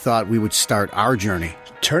 we thought we would start our journey.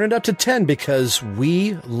 Turn it up to 10 because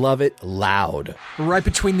we love it loud. Right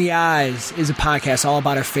Between the Eyes is a podcast all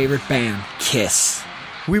about our favorite band, Kiss.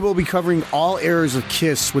 We will be covering all eras of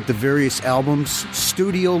Kiss with the various albums,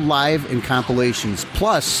 studio, live, and compilations,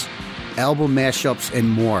 plus album mashups and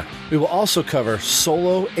more. We will also cover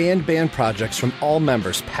solo and band projects from all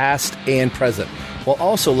members, past and present, while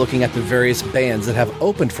also looking at the various bands that have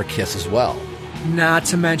opened for Kiss as well. Not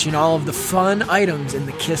to mention all of the fun items in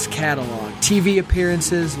the Kiss catalog. TV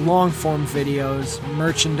appearances, long-form videos,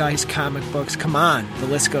 merchandise, comic books. Come on, the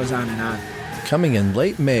list goes on and on. Coming in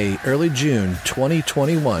late May, early June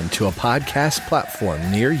 2021 to a podcast platform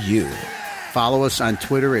near you. Follow us on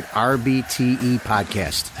Twitter at RBTE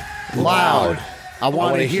Podcast. Loud. I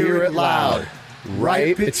want to hear it loud.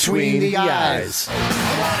 Right between the eyes. I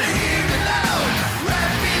want to hear it loud.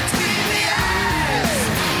 Right between the eyes.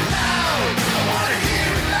 Loud. I want to hear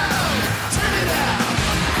it loud. Turn it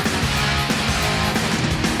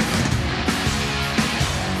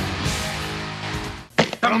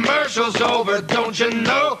out. Commercial's over, don't you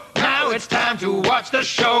know? Now it's time to watch the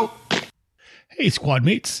show. Hey, squad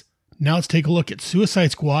mates. Now let's take a look at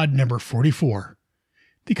Suicide Squad number 44.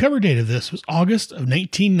 The cover date of this was August of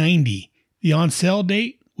 1990. The on-sale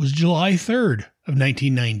date was July 3rd of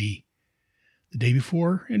 1990. The day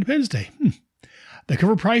before Independence Day. The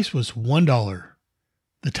cover price was $1.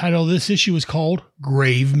 The title of this issue was called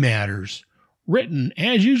Grave Matters. Written,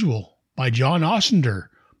 as usual, by John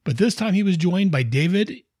Ostrander, but this time he was joined by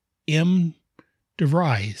David M.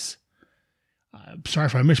 DeVries. Sorry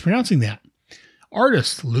if I'm mispronouncing that.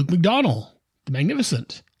 Artist, Luke McDonnell, The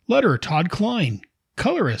Magnificent. Letterer, Todd Klein.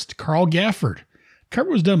 Colorist, Carl Gafford. Cover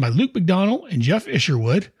was done by Luke McDonnell and Jeff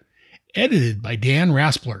Isherwood. Edited by Dan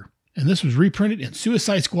Raspler. And this was reprinted in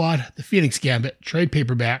Suicide Squad, The Phoenix Gambit, trade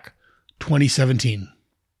paperback, 2017.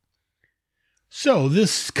 So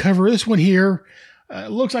this one here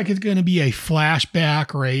looks like it's going to be a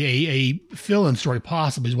flashback or a fill-in story,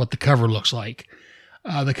 possibly, is what the cover looks like.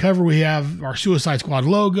 The cover, we have our Suicide Squad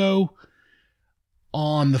logo.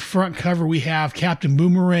 On the front cover, we have Captain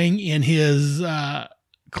Boomerang in his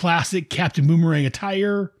classic Captain Boomerang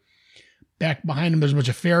attire. Back behind him, there's a bunch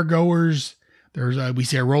of fairgoers. We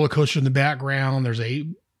see a roller coaster in the background. There's a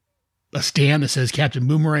stand that says Captain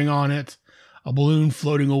Boomerang on it. A balloon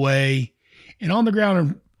floating away. And on the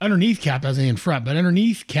ground, underneath in front, but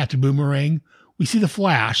underneath Captain Boomerang, we see the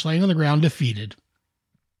Flash laying on the ground defeated.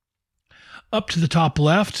 Up to the top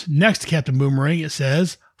left, next to Captain Boomerang, it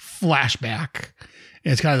says Flashback.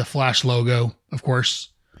 And it's kind of the Flash logo, of course.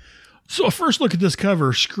 So a first look at this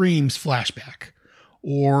cover screams flashback,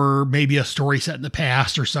 or maybe a story set in the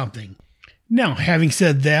past or something. Now, having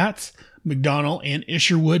said that, McDonnell and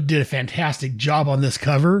Isherwood did a fantastic job on this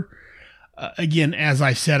cover. Again, as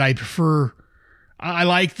I said, I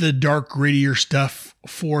like the dark, grittier stuff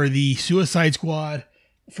for the Suicide Squad.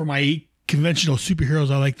 For my conventional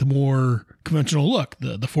superheroes, I like the more conventional look,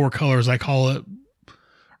 the four colors, I call it,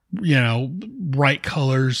 bright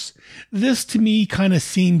colors. This to me kind of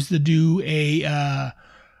seems to do a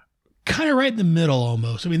kind of right in the middle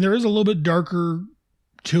almost. I mean, there is a little bit darker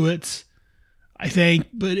to it, I think,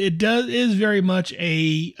 but it is very much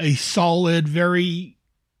a solid, very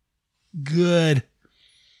good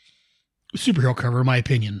superhero cover, in my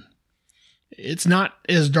opinion. It's not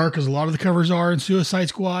as dark as a lot of the covers are in Suicide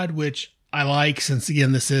Squad, which I like, since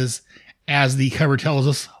again, this is, as the cover tells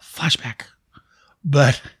us, flashback.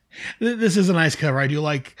 But this is a nice cover. I don't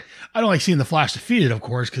like seeing the Flash defeated, of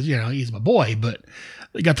course, because, he's my boy, but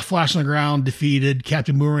they got the Flash on the ground, defeated,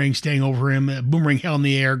 Captain Boomerang staying over him, Boomerang held in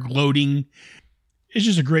the air, gloating. It's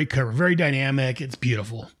just a great cover. Very dynamic. It's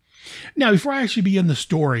beautiful. Now, before I actually begin the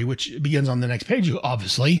story, which begins on the next page,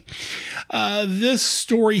 obviously, this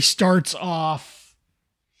story starts off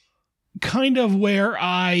kind of where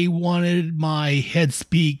I wanted my Head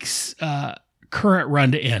Speaks current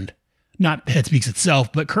run to end. Not Head Speaks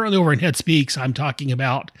itself, but currently over in Head Speaks, I'm talking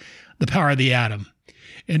about The Power of the Atom.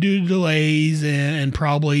 And due to delays and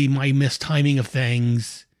probably my mistiming of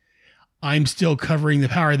things, I'm still covering The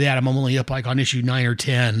Power of the Atom. I'm only up on issue 9 or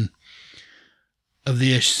 10 of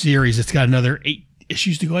the series. It's got another 8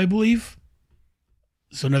 issues to go, I believe.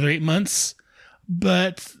 So another 8 months.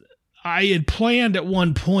 But I had planned at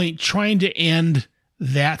one point trying to end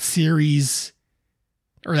that series,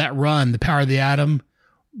 or that run, The Power of the Atom,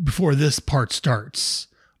 before this part starts.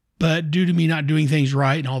 But due to me not doing things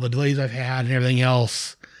right and all the delays I've had and everything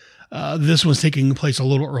else, this one's taking place a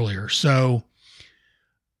little earlier. So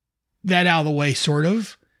that out of the way, sort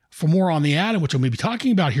of. For more on the Atom, which I'm going to be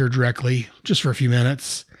talking about here directly, just for a few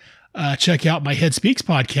minutes, check out my Head Speaks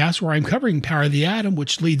podcast, where I'm covering Power of the Atom,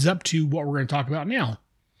 which leads up to what we're going to talk about now.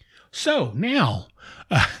 So now,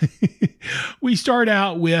 we start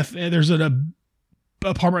out with, there's an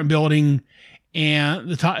apartment building, and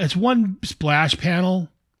the top, it's one splash panel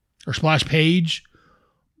or splash page.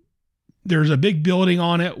 There's a big building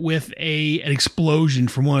on it with an explosion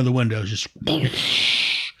from one of the windows, just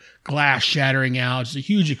glass shattering out. It's a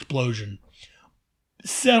huge explosion.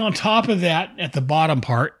 Set on top of that, at the bottom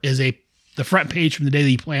part, is the front page from the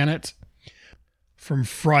Daily Planet from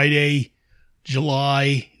Friday,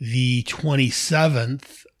 July the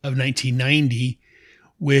 27th of 1990,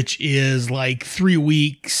 which is like 3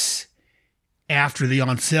 weeks after the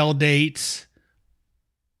on sale dates,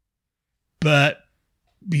 but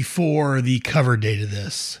before the cover date of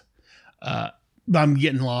this. I'm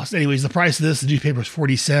getting lost. Anyways, the price of this, the newspaper is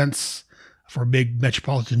 40 cents for a big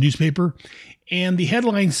metropolitan newspaper. And the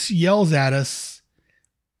headline yells at us,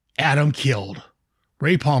 Atom killed.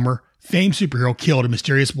 Ray Palmer, famed superhero, killed in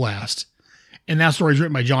mysterious blast. And that story is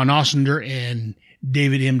written by John Ostrander and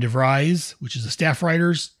David M. DeVries, which is the staff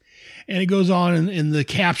writers. And it goes on in the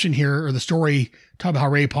caption here, or the story, talk about how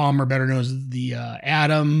Ray Palmer, better known as the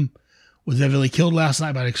Atom, was evidently killed last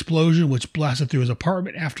night by an explosion which blasted through his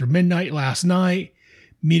apartment after midnight last night.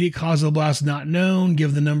 Immediate cause of the blast not known.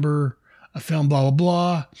 Give the number of film, blah, blah,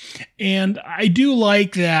 blah. And I do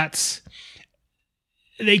like that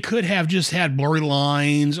they could have just had blurry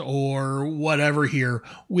lines or whatever here.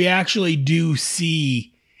 We actually do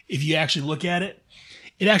see, if you actually look at it,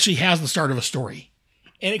 it actually has the start of a story.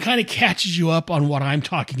 And it kind of catches you up on what I'm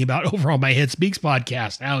talking about over on my Head Speaks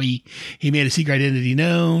podcast. How he made a secret identity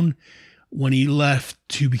known when he left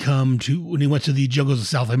when he went to the jungles of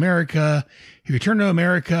South America. He returned to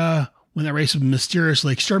America when that race was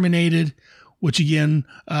mysteriously exterminated, which again,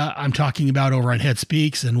 I'm talking about over on Head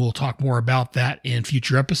Speaks, and we'll talk more about that in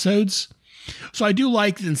future episodes. So I do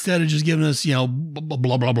like that instead of just giving us, blah,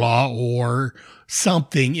 blah, blah, blah, or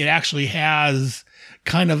something, it actually has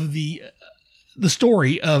kind of the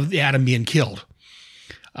story of the Atom being killed.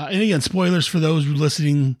 And again, spoilers for those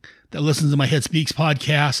that listen to my Head Speaks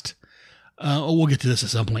podcast. We'll get to this at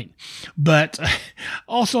some point. But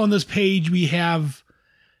also on this page, we have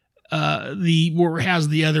where it has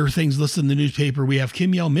the other things listed in the newspaper. We have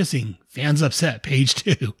Kim Yell missing. Fans upset, page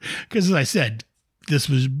 2. Because as I said, this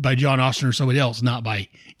was by John Austin or somebody else, not by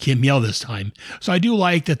Kim Yell this time. So I do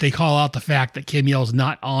like that they call out the fact that Kim Yell is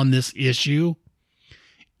not on this issue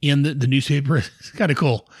in the newspaper. It's kind of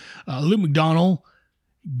cool. Luke McDonnell,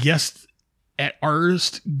 guest at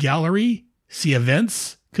Artist Gallery, see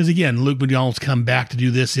events. Because again, Luke McDonnell's come back to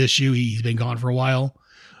do this issue. He's been gone for a while.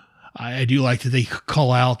 I do like that they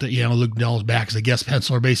call out that, Luke McDonnell's back as a guest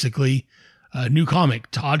penciler, basically. New comic,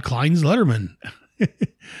 Todd Klein's Letterman.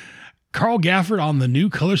 Carl Gafford on the new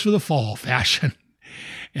colors for the fall fashion.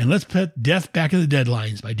 And let's put Death back in the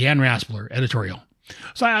deadlines by Dan Raspler, editorial.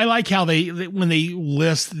 So I like how they when they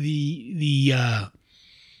list the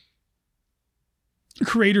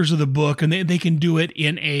creators of the book, and they can do it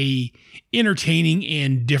in a entertaining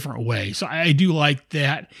and different way. So I do like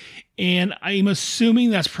that. And I'm assuming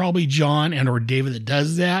that's probably John and or David that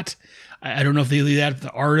does that. I don't know if they leave that to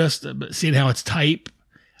the artist, but seeing how it's type,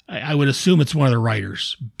 I would assume it's one of the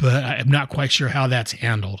writers, but I'm not quite sure how that's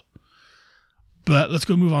handled. But let's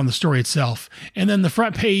go move on to the story itself. And then the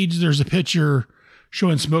front page, there's a picture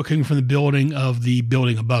showing smoke coming from the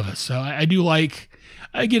building above us. So I do like,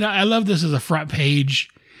 again, I love this as a front page.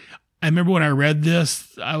 I remember when I read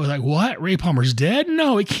this, I was like, what? Ray Palmer's dead?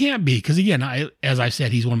 No, it can't be. Because again, as I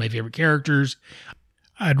said, he's one of my favorite characters.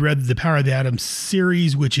 I'd read the Power of the Atom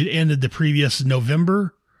series, which had ended the previous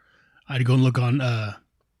November. I had to go and look on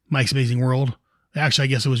Mike's Amazing World. Actually, I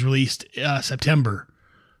guess it was released September.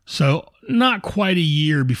 So not quite a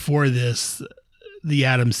year before this, the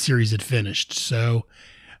Atom series had finished. So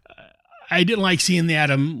I didn't like seeing the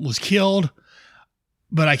Atom was killed,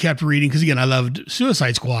 but I kept reading because, again, I loved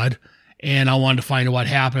Suicide Squad, and I wanted to find out what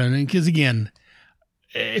happened. And because, again,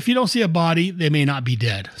 if you don't see a body, they may not be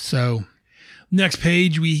dead. So next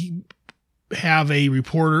page, we have a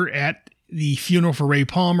reporter at the funeral for Ray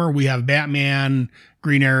Palmer. We have Batman,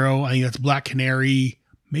 Green Arrow, I think that's Black Canary,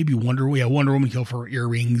 maybe Wonder Woman killed for her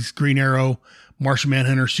earrings, Green Arrow, Martian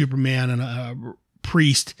Manhunter, Superman, and a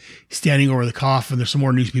priest standing over the coffin. There's some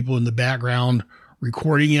more news people in the background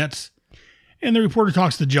recording it. And the reporter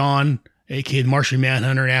talks to John, aka the Martian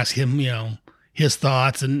Manhunter, and asks him, his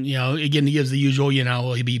thoughts. And, again, he gives the usual,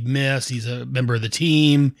 he'll be missed. He's a member of the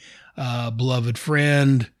team, beloved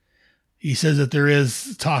friend. He says that there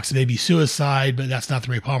is talks of maybe suicide, but that's not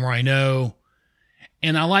the Ray Palmer I know.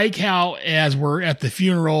 And I like how, as we're at the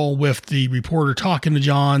funeral with the reporter talking to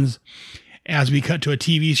Johns, as we cut to a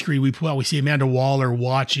TV screen, we see Amanda Waller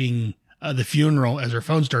watching the funeral as her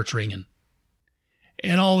phone starts ringing.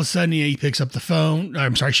 And all of a sudden, he picks up the phone.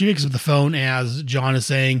 She picks up the phone as John is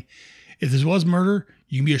saying, if this was murder,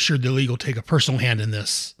 you can be assured the league will take a personal hand in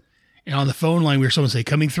this. And on the phone line, we hear someone say,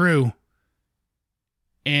 coming through.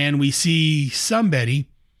 And we see somebody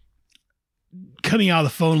coming out of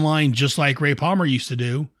the phone line just like Ray Palmer used to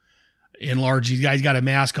do. In large, he's got a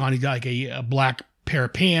mask on. He's got like a black pair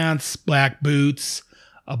of pants, black boots,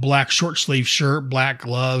 a black short sleeve shirt, black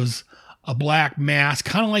gloves, a black mask,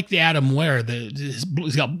 kind of like the Atom wear.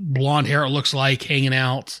 He's got blonde hair, it looks like, hanging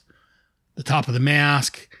out the top of the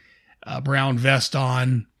mask, a brown vest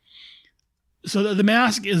on. So the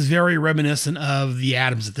mask is very reminiscent of the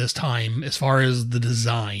Atoms at this time as far as the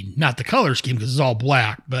design. Not the color scheme because it's all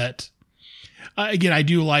black, but again, I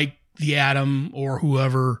do like the Atom or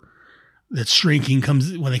whoever that's shrinking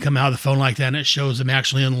comes when they come out of the phone like that, and it shows them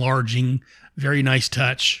actually enlarging. Very nice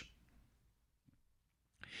touch.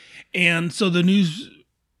 And so the news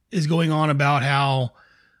is going on about how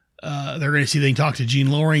they're going to see they can talk to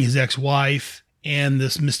Jean Loring, his ex-wife, and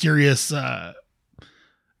this mysterious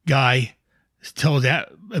guy tells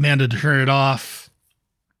Amanda to turn it off.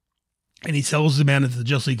 And he tells Amanda that the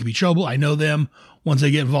Justice League could be trouble. I know them once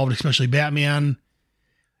they get involved, especially Batman.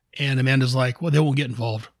 And Amanda's like, well, they won't get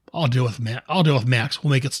involved. I'll deal with Max.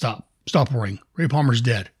 We'll make it stop. Stop worrying. Ray Palmer's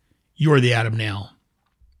dead. You're the Atom now.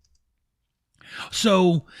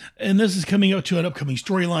 So, and this is coming up to an upcoming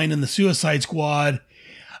storyline in the Suicide Squad.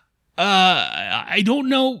 I don't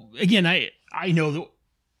know. Again, I know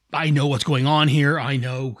what's going on here. I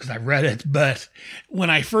know because I've read it. But when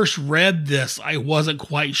I first read this, I wasn't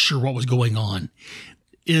quite sure what was going on.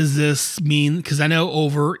 Is this mean? Because I know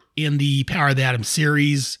over in the Power of the Atom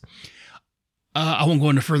series, I won't go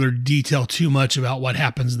into further detail too much about what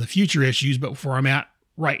happens in the future issues. But where I'm at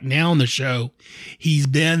right now in the show, he's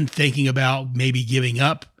been thinking about maybe giving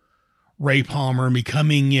up Ray Palmer and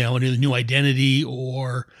becoming, a new identity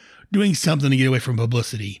or doing something to get away from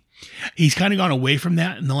publicity. He's kind of gone away from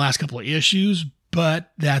that in the last couple of issues,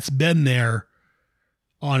 but that's been there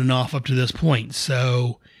on and off up to this point.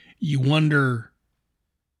 So you wonder,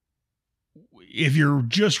 if you're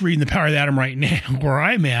just reading The Power of the Atom right now, where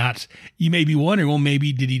I'm at, you may be wondering, well,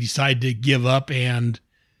 maybe did he decide to give up and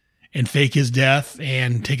fake his death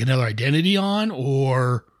and take another identity on,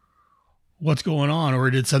 or what's going on?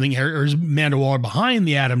 Or did something, or is Amanda Waller behind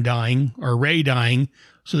the Atom dying or Ray dying,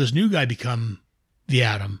 so this new guy become the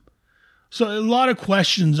Atom? So a lot of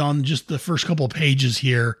questions on just the first couple of pages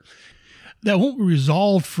here that won't be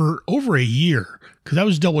resolved for over a year, because I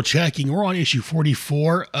was double checking. We're on issue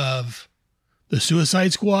 44 of the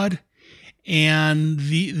Suicide Squad, and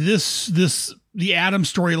the Atom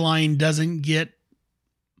storyline doesn't get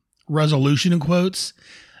resolution in quotes.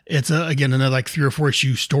 It's again another like 3 or 4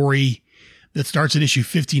 issue story that starts in issue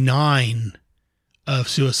 59 of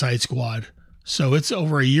Suicide Squad. So it's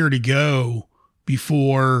over a year to go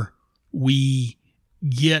before we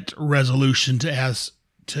get resolution as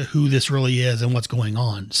to who this really is and what's going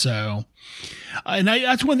on. So,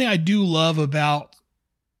 that's one thing I do love about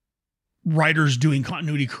writers doing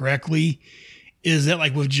continuity correctly, is that,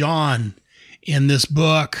 like with John in this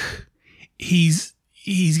book, he's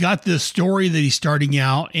got this story that he's starting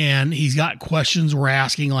out, and he's got questions we're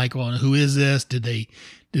asking, like, well, who is this? Did the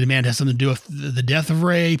man have something to do with the death of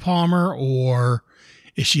Ray Palmer, or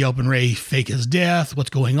is she helping Ray fake his death? What's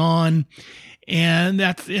going on? And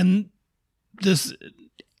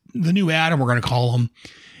the new Atom, we're going to call him,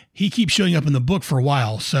 he keeps showing up in the book for a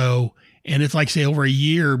while. So, and it's like, say, over a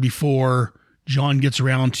year before John gets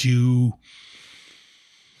around to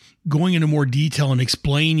going into more detail and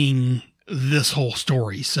explaining this whole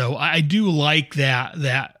story. So I do like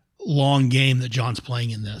that long game that John's playing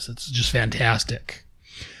in this. It's just fantastic.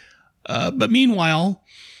 But meanwhile,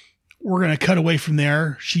 we're going to cut away from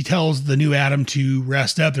there. She tells the new Atom to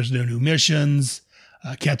rest up. There's no new missions.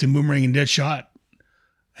 Captain Boomerang and Deadshot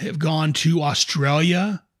have gone to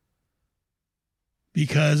Australia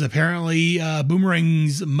because apparently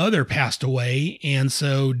Boomerang's mother passed away. And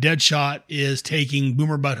so Deadshot is taking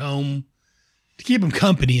Boomerbutt home to keep him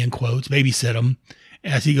company, in quotes, babysit him,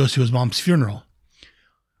 as he goes to his mom's funeral.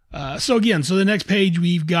 So the next page,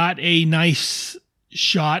 we've got a nice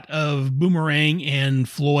shot of Boomerang and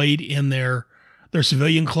Floyd in their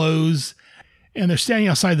civilian clothes. And they're standing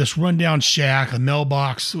outside this rundown shack, a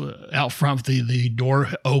mailbox out front with the door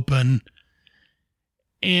open.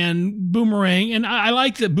 And Boomerang, and I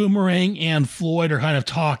like that Boomerang and Floyd are kind of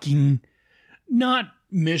talking, not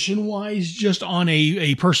mission-wise, just on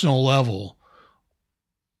a personal level.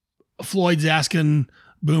 Floyd's asking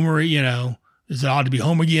Boomer, is it odd to be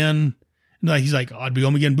home again? And he's like, odd to be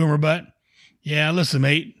home again, Boomerbutt? Yeah, listen,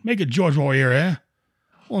 mate, make it George while you're here, eh?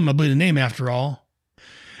 Well, I'm going to bleed a name after all.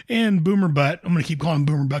 And Boomerbutt, I'm going to keep calling him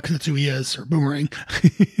Boomerbutt because that's who he is, or Boomerang,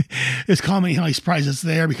 is commenting how he's surprised it's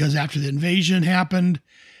there because after the invasion happened,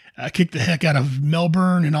 kicked the heck out of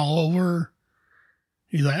Melbourne and all over.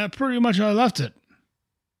 He's like, pretty much how I left it.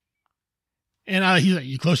 And he's like,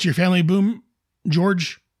 you close to your family,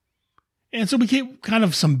 George? And so we get kind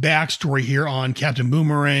of some backstory here on Captain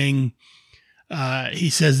Boomerang. He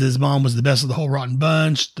says that his mom was the best of the whole rotten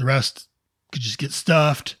bunch. The rest could just get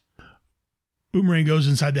stuffed. Boomerang goes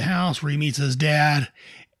inside the house where he meets his dad,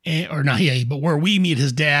 but where we meet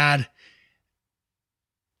his dad,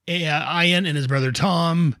 Ian, and his brother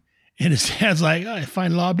Tom. And his dad's like, I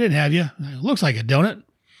find Lob didn't have you. Looks like it, don't it?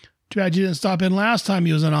 Too bad you didn't stop in last time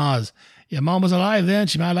he was in Oz. Yeah, Mom was alive then.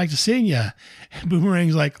 She might have liked to see you. And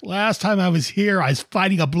Boomerang's like, last time I was here, I was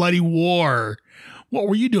fighting a bloody war. What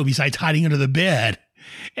were you doing besides hiding under the bed?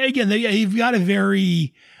 And again, you've got a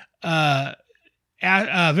very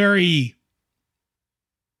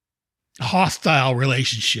hostile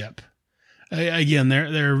relationship. Again,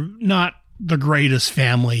 they're not the greatest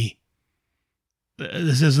family.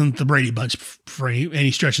 This isn't the Brady Bunch for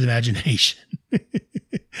any stretch of the imagination.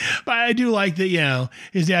 But I do like that,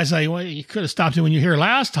 his dad's like, well, you could have stopped it when you were here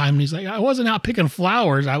last time. And he's like, I wasn't out picking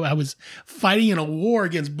flowers. I was fighting in a war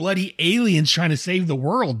against bloody aliens trying to save the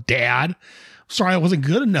world, Dad. Sorry I wasn't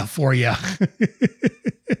good enough for you.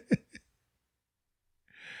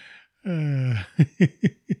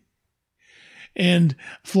 And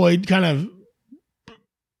Floyd kind of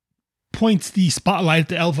points the spotlight at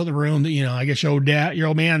the elephant in the room that, I guess your old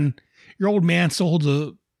man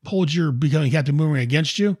still holds your becoming Captain Boomerang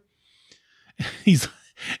against you.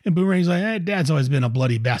 And Boomerang's like, hey, Dad's always been a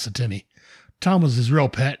bloody bastard to me. Tom was his real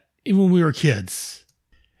pet, even when we were kids.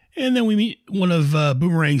 And then we meet one of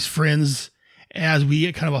Boomerang's friends as we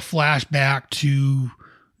get kind of a flashback to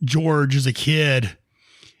George as a kid.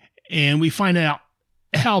 And we find out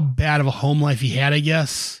how bad of a home life he had, I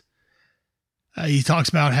guess. He talks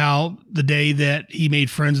about how the day that he made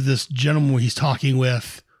friends with this gentleman he's talking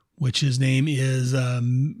with, which his name is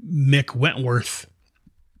Mick Wentworth.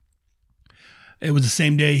 It was the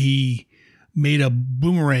same day he made a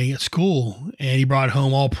boomerang at school, and he brought it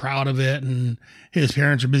home all proud of it. And his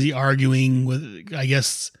parents are busy arguing with, I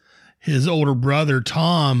guess, his older brother,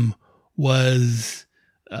 Tom, was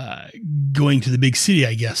going to the big city,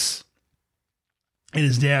 I guess. And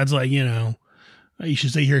his dad's like, you know, you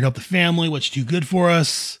should stay here and help the family. What's too good for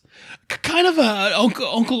us? Kind of a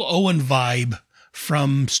Uncle Owen vibe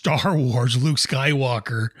from Star Wars, Luke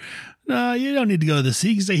Skywalker. No, you don't need to go to the sea.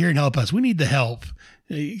 You can stay here and help us. We need the help.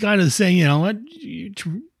 Kind of saying, you know,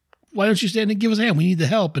 why don't you stand and give us a hand? We need the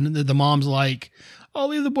help. And the mom's like, oh,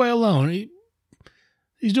 leave the boy alone.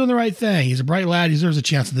 He's doing the right thing. He's a bright lad. He deserves a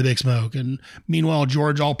chance at the big smoke. And meanwhile,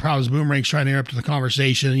 George, all proud of his boomerang's trying to interrupt the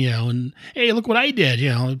conversation, you know, and hey, look what I did. You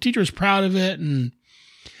know, the teacher's proud of it. And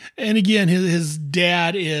again, his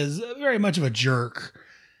dad is very much of a jerk.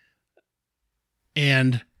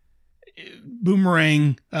 And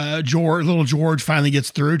Boomerang, little George finally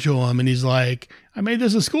gets through to him, and he's like, I made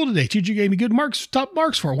this at school today. Teacher gave me good marks, top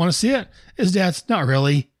marks for it. Want to see it? His dad's, not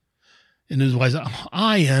really. And his wife's,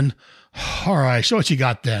 Ian. All right, show what you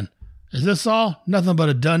got then. Is this all? Nothing but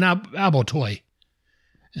a done apple toy.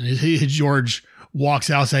 And George walks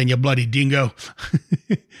out saying, you bloody dingo.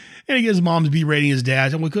 And he gets mom's berating his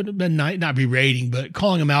dad. And we couldn't have been not berating, but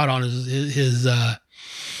calling him out on his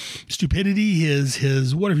stupidity,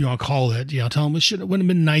 his whatever you want to call it. You know, tell him it wouldn't have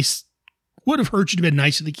been nice. Would have hurt you to be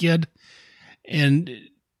nice to the kid. And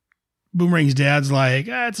Boomerang's dad's like,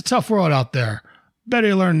 it's a tough world out there. Better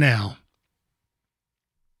you learn now.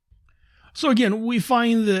 So again, we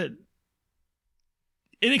find that,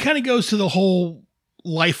 and it kind of goes to the whole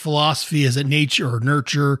life philosophy. Is it nature or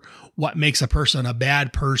nurture? What makes a person a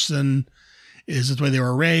bad person? Is it the way they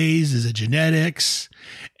were raised? Is it genetics?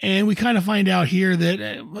 And we kind of find out here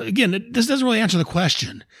that, again, this doesn't really answer the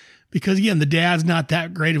question, because again, the dad's not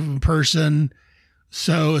that great of a person.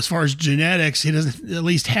 So as far as genetics, he doesn't, at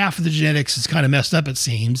least half of the genetics is kind of messed up, it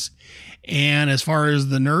seems. And as far as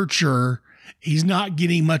the nurture, he's not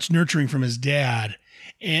getting much nurturing from his dad.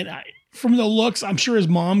 And from the looks, I'm sure his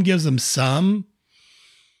mom gives him some,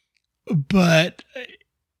 but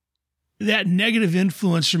that negative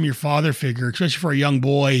influence from your father figure, especially for a young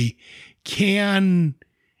boy, can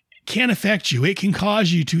affect you. It can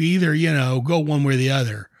cause you to either, you know, go one way or the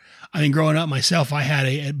other. I mean, growing up myself, I had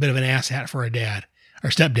a bit of an asshat for a dad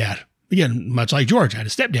or stepdad. Again, much like George, I had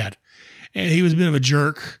a stepdad, and he was a bit of a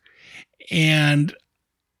jerk. And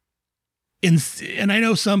I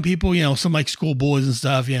know some people, you know, some like school boys and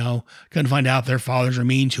stuff, you know, couldn't find out their fathers are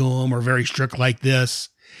mean to them or very strict like this.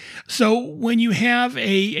 So when you have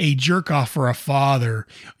a jerk off for a father,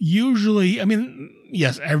 usually, I mean,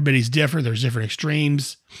 yes, everybody's different. There's different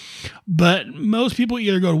extremes, but most people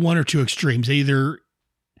either go to one or two extremes. They either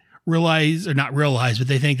realize or not realize, but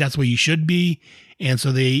they think that's what you should be. And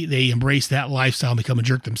so they embrace that lifestyle and become a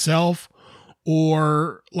jerk themselves.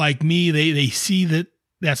 Or like me, they see that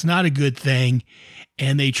that's not a good thing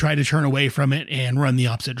and they try to turn away from it and run the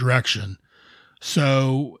opposite direction.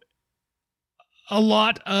 So a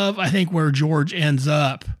lot of, I think, where George ends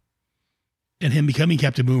up and him becoming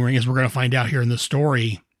Captain Boomerang, as we're going to find out here in the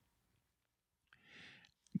story,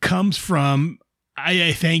 comes from,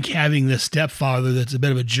 I think, having this stepfather that's a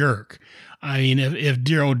bit of a jerk. I mean, if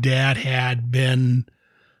dear old dad had been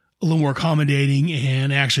a little more accommodating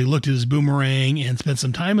and actually looked at his boomerang and spent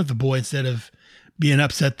some time with the boy instead of being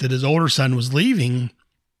upset that his older son was leaving,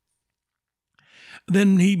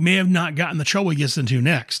 then he may have not gotten the trouble he gets into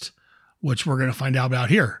next, which we're going to find out about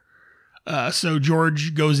here. So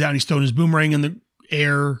George goes out and he's throwing his boomerang in the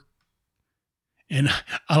air. And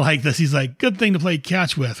I like this. He's like, good thing to play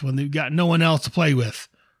catch with when they've got no one else to play with.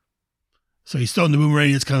 So he's throwing the boomerang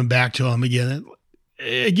and it's coming back to him again.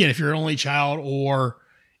 Again, if you're an only child or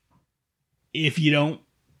if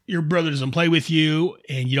your brother doesn't play with you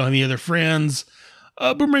and you don't have any other friends,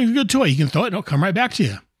 boomerang's a good toy. You can throw it and it'll come right back to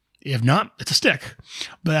you. If not, it's a stick.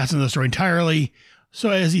 But that's another story entirely. So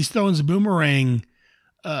as he's throwing the boomerang,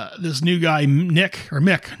 this new guy, Mick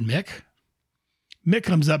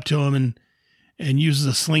comes up to him and uses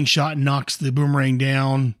a slingshot and knocks the boomerang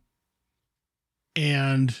down.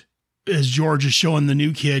 And as George is showing the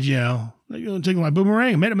new kid, you know, you're going to take my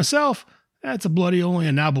boomerang. I made it myself. That's a bloody only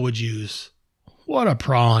a Naba would use. What a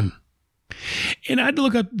prawn. And I had to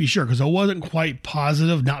look up to be sure because I wasn't quite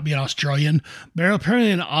positive, not being Australian, but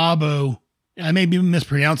apparently an Abo, I may be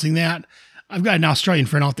mispronouncing that. I've got an Australian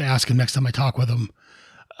friend. I'll have to ask him next time I talk with him.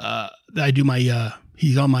 That I do my,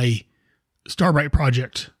 he's on my Starbright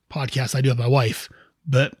Project podcast I do with my wife,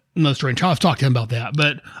 but another story. I'll talk to him about that.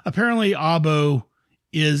 But apparently Abo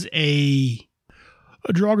is a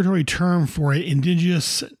derogatory term for an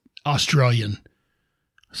Indigenous Australian.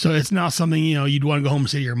 So it's not something, you'd want to go home and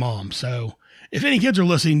say to your mom. So if any kids are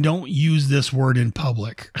listening, don't use this word in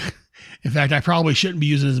public. In fact, I probably shouldn't be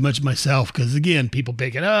using it as much myself because, again, people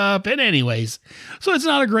pick it up. And anyways, so it's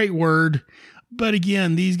not a great word. But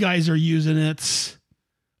again, these guys are using it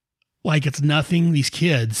like it's nothing, these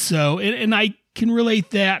kids. So, and I can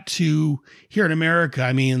relate that to here in America.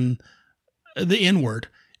 I mean, the N-word.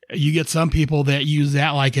 You get some people that use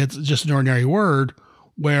that like it's just an ordinary word,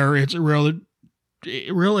 where it's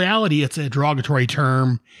reality, it's a derogatory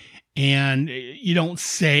term, and you don't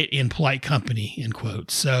say it in polite company, end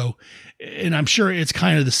quote. So, and I'm sure it's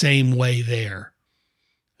kind of the same way there.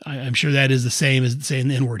 I'm sure that is the same as saying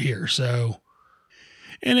the N-word here. So,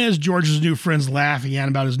 and as George's new friend's laughing at him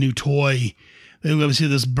about his new toy, they see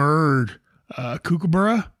this bird,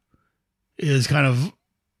 Kookaburra, is kind of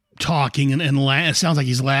talking and it sounds like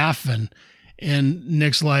he's laughing. And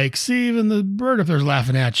Nick's like, see, even the bird up there's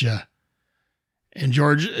laughing at you. And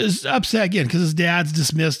George is upset again because his dad's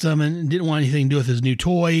dismissed him and didn't want anything to do with his new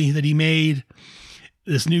toy that he made.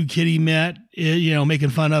 This new kid he met, making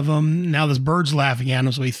fun of him. Now this bird's laughing at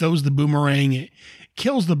him. So he throws the boomerang, it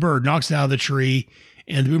kills the bird, knocks it out of the tree,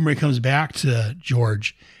 and the boomerang comes back to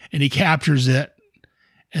George and he captures it.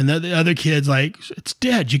 And the other kid's like, it's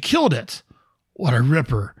dead. You killed it. What a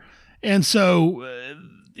ripper. And so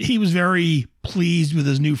he was very pleased with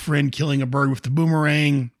his new friend killing a bird with the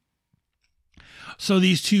boomerang. So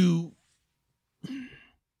these two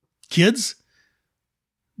kids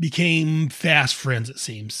became fast friends, it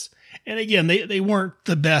seems. And again, they weren't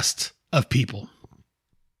the best of people.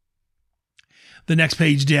 The next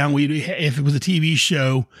page down, if it was a TV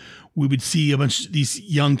show, we would see a bunch of these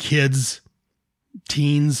young kids,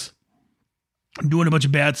 teens, doing a bunch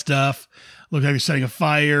of bad stuff. Look like they're setting a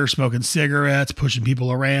fire, smoking cigarettes, pushing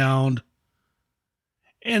people around.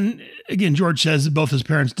 And again, George says that both his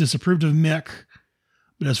parents disapproved of Mick,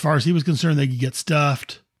 but as far as he was concerned, they could get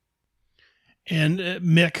stuffed. And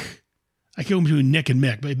Mick, I can't remember between Nick and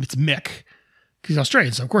Mick, but it's Mick, because he's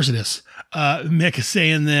Australian, so of course it is. Mick is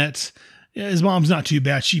saying that his mom's not too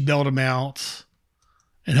bad. She bailed him out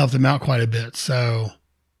and helped him out quite a bit. So,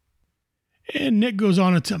 and Mick goes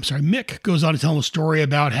on to tell him a story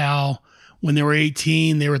about how when they were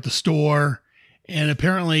 18, they were at the store, and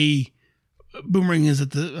apparently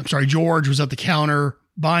George was at the counter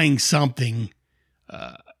buying something.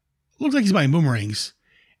 Looks like he's buying boomerangs.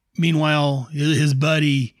 Meanwhile, his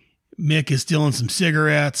buddy Mick is stealing some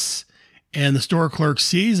cigarettes, and the store clerk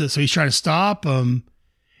sees it, so he's trying to stop him.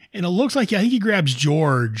 And it looks like, I think he grabs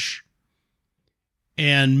George,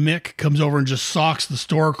 and Mick comes over and just socks the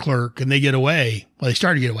store clerk, and they get away. Well, they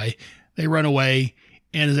start to get away. They run away,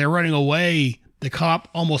 and as they're running away, the cop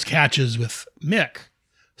almost catches with Mick.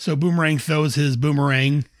 So Boomerang throws his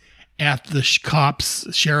boomerang at the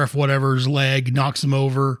cop's, sheriff, whatever's leg, knocks him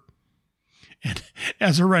over. And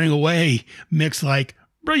as they're running away, Mick's like,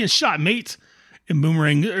 brilliant shot, mate.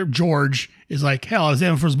 And George is like, hell, I was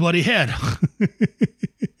aiming for his bloody head.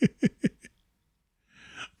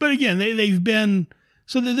 But again, they've been,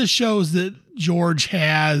 so this shows that George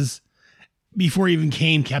has, before he even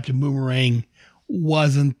came Captain Boomerang,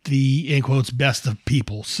 wasn't the, in quotes, best of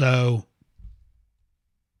people. So,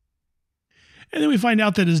 and then we find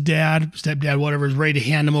out that his dad, stepdad, whatever, is ready to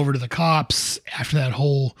hand him over to the cops after that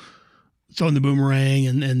whole throwing the boomerang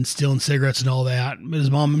and stealing cigarettes and all that. But his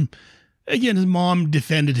mom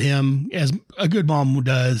defended him as a good mom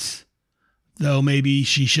does, though maybe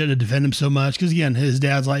she shouldn't have defended him so much. Because again, his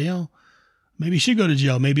dad's like, maybe he should go to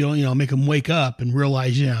jail. Maybe it'll, make him wake up and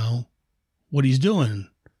realize, what he's doing.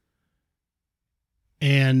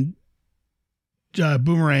 And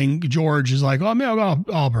Boomerang George is like, maybe I'll go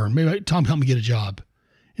to Auburn. Maybe Tom help me get a job.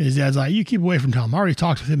 And his dad's like, you keep away from Tom. I already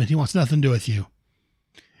talked with him and he wants nothing to do with you.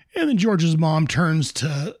 And then George's mom turns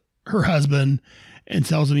to her husband and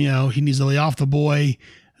tells him, he needs to lay off the boy,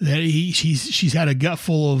 that she's had a gut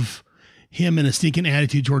full of him and a stinking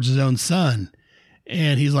attitude towards his own son.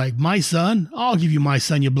 And he's like, my son? I'll give you my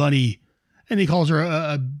son, you bloody. And he calls her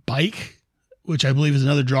a bike, which I believe is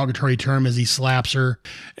another derogatory term, as he slaps her.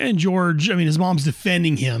 And George, his mom's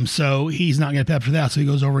defending him, so he's not going to pep for that. So he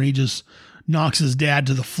goes over and he just knocks his dad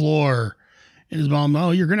to the floor. And his mom,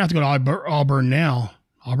 you're going to have to go to Auburn now.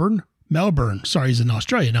 Auburn? Melbourne. Sorry, he's in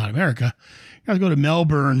Australia, not America. Got to go to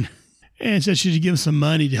Melbourne, and said she should give him some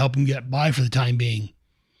money to help him get by for the time being.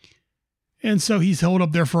 And so he's held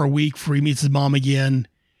up there for a week before he meets his mom again,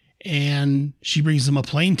 and she brings him a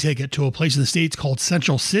plane ticket to a place in the States called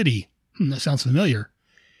Central City. That sounds familiar.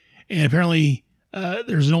 And apparently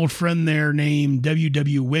there's an old friend there named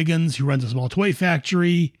W.W. Wiggins who runs a small toy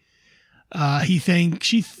factory. He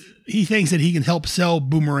thinks that he can help sell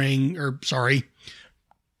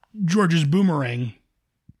George's boomerang.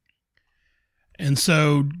 And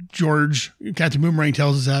so Captain Boomerang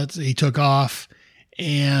tells us that he took off,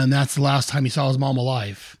 and that's the last time he saw his mom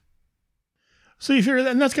alive. So you figure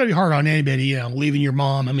that, and that's got to be hard on anybody, leaving your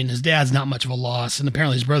mom. I mean, his dad's not much of a loss, and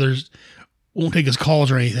apparently his brothers won't take his calls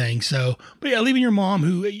or anything. So, but yeah, leaving your mom,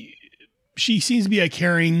 who she seems to be a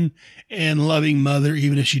caring and loving mother,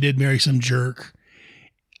 even if she did marry some jerk.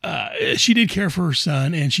 She did care for her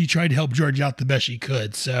son, and she tried to help George out the best she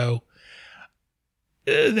could. So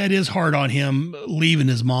that is hard on him, leaving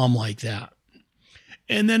his mom like that.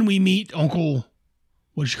 And then we meet Uncle,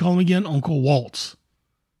 what did you call him again? Uncle Walt.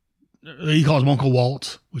 He calls him Uncle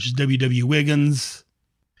Walt, which is W.W. Wiggins.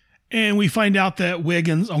 And we find out that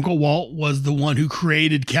Uncle Walt, was the one who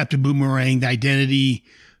created Captain Boomerang, the identity,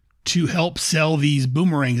 to help sell these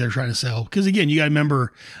boomerangs they're trying to sell. Because again, you got to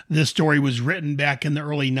remember, this story was written back in the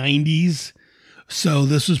early 90s. So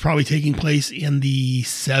this was probably taking place in the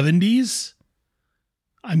 70s,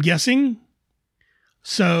 I'm guessing.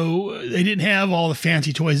 So they didn't have all the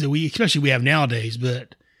fancy toys that especially we have nowadays,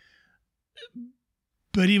 but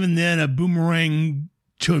even then, a boomerang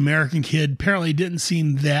to an American kid apparently didn't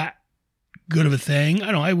seem that good of a thing.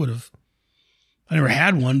 I never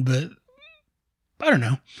had one, but I don't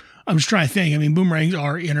know. I'm just trying to think. I mean, boomerangs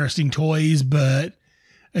are interesting toys, but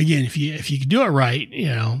again, if you can do it right,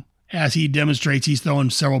 as he demonstrates, he's throwing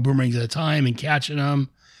several boomerangs at a time and catching them.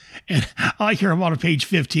 And I like here I'm on page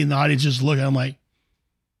 15, the audience just looking at him like,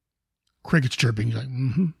 crickets chirping. He's like,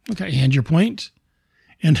 okay, and your point?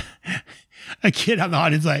 And a kid out in the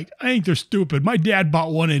audience like, I think they're stupid. My dad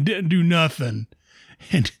bought one and didn't do nothing.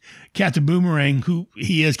 And Captain Boomerang, who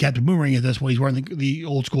he is Captain Boomerang at this point, he's wearing the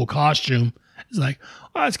old school costume. He's like,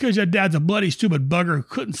 oh, it's because your dad's a bloody stupid bugger who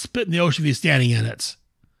couldn't spit in the ocean if he's standing in it.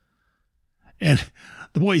 And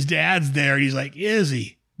the boy's dad's there, and he's like, is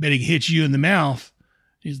he? Bet he can hit you in the mouth.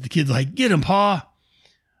 The kid's like, get him, Pa.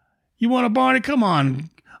 You want a bonnet? Come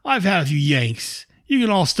on. I've had a few yanks. You can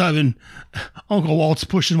all stub, and Uncle Walt's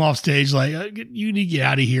pushing him off stage like, you need to get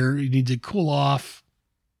out of here. You need to cool off.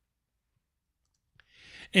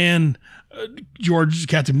 And George,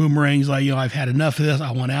 Captain Boomerang's like, I've had enough of this.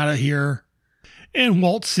 I want out of here. And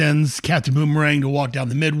Walt sends Captain Boomerang to walk down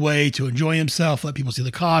the midway to enjoy himself, let people see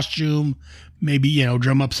the costume, maybe,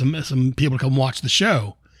 drum up some people to come watch the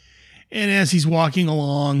show. And as he's walking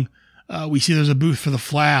along, we see there's a booth for the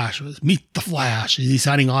Flash. Meet the Flash. He's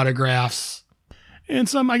signing autographs. And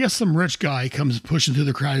some rich guy comes pushing through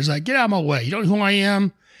the crowd. He's like, get out of my way. You don't know who I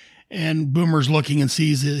am? And Boomer's looking and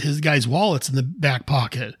sees his guy's wallet's in the back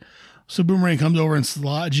pocket. So Boomerang comes over and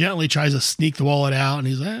gently tries to sneak the wallet out. And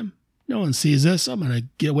he's like, no one sees this. I'm going to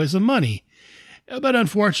get away with some money. But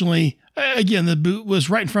unfortunately, again, the boot was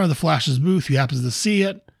right in front of the Flash's booth. He happens to see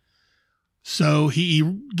it. So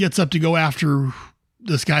he gets up to go after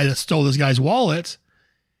this guy that stole this guy's wallet.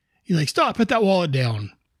 He's like, stop, put that wallet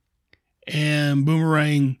down. And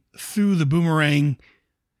Boomerang threw the boomerang,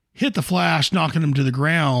 hit the Flash, knocking him to the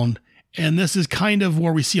ground. And this is kind of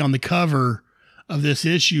where we see on the cover of this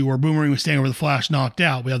issue where Boomerang was standing where the Flash knocked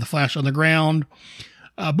out. We have the Flash on the ground.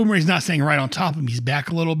 Boomerang's not standing right on top of him. He's back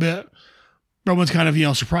a little bit. Everyone's kind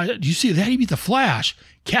of, surprised. Do you see that? He beat the Flash.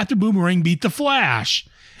 Captain Boomerang beat the Flash.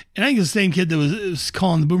 And I think it's the same kid that was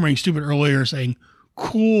calling the Boomerang stupid earlier saying,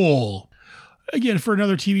 cool. Again, for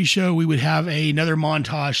another TV show, we would have another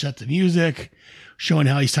montage set the music, showing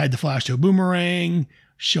how he's tied the Flash to a boomerang,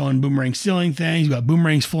 showing Boomerang stealing things. We've got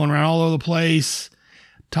boomerangs floating around all over the place.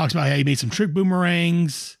 Talks about how he made some trick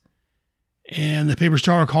boomerangs. And the paper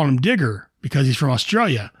star called him Digger because he's from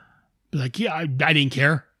Australia. Like, yeah, I didn't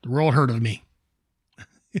care. The world heard of me.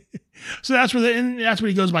 So that's what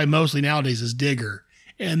he goes by mostly nowadays is Digger.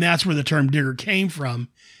 And that's where the term Digger came from,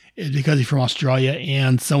 is because he's from Australia,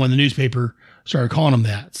 and someone in the newspaper started calling him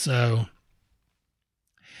that. So,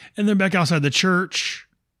 and then back outside the church,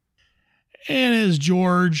 and as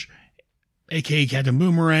George, aka Captain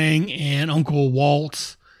Boomerang, and Uncle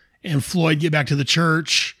Walt and Floyd get back to the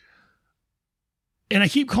church, and I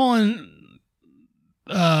keep calling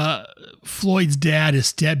Floyd's dad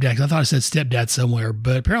his stepdad, because I thought I said stepdad somewhere,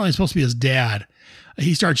 but apparently it's supposed to be his dad.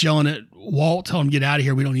 He starts yelling at Walt, telling him, get out of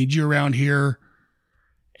here. We don't need you around here.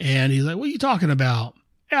 And he's like, what are you talking about?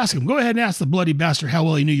 Ask him. Go ahead and ask the bloody bastard how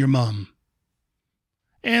well he knew your mom.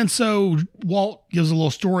 And so Walt gives a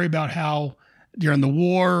little story about how during the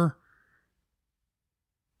war,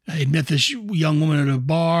 he met this young woman at a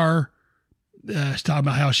bar. She's talking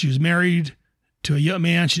about how she was married to a young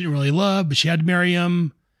man she didn't really love, but she had to marry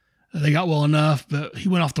him. They got well enough, but he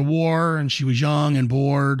went off to war and she was young and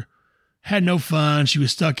bored, had no fun. She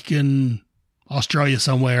was stuck in Australia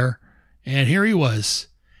somewhere, and here he was.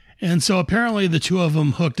 And so apparently the two of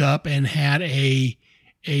them hooked up and had a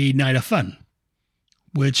night of fun,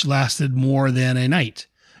 which lasted more than a night.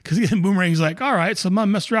 Because again, Boomerang's like, all right, so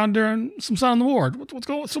Mom messed around during some sun on the ward. What's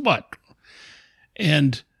going on? So what?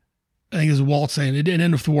 And I think it was Walt saying, it didn't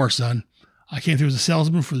end with the war, son. I came through as a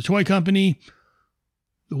salesman for the toy company.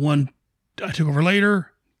 The one I took over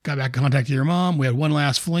later, got back in contact with your mom. We had one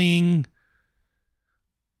last fling.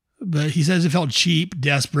 But he says it felt cheap,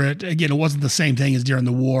 desperate. Again, it wasn't the same thing as during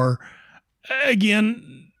the war.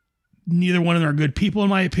 Again, neither one of them are good people, in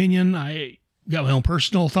my opinion. I got my own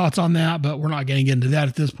personal thoughts on that, but we're not going to get into that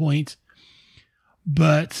at this point.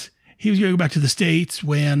 But he was going to go back to the States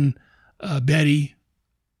when Betty,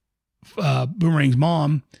 Boomerang's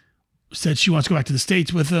mom, said she wants to go back to the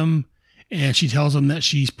States with him, and she tells him that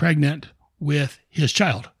she's pregnant with his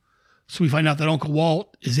child. So we find out that Uncle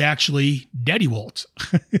Walt is actually Daddy Walt.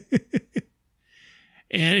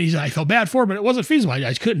 And I felt bad for him, but it wasn't feasible. I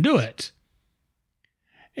just couldn't do it.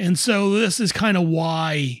 And so this is kind of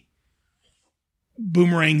why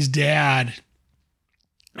Boomerang's dad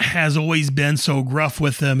has always been so gruff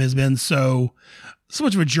with him, has been so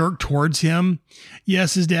much of a jerk towards him.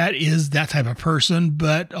 Yes, his dad is that type of person,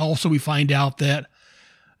 but also we find out that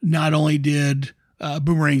not only did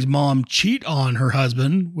Boomerang's mom cheat on her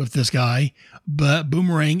husband with this guy, but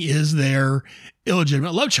Boomerang is their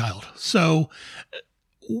illegitimate love child. So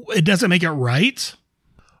it doesn't make it right,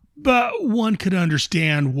 but one could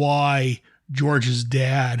understand why George's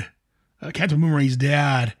dad, Captain Boomerang's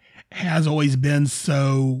dad, has always been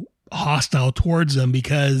so hostile towards him,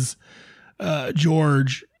 because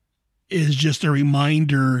George is just a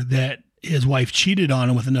reminder that his wife cheated on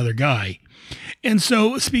him with another guy. And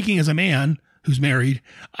so, speaking as a man who's married,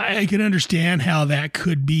 I can understand how that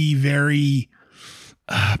could be very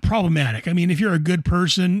problematic. I mean, if you're a good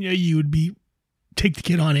person, you would take the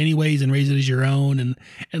kid on anyways and raise it as your own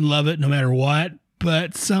and love it no matter what.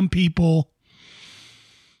 But some people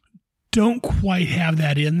don't quite have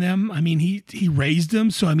that in them. I mean, he raised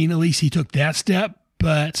them, so I mean, at least he took that step,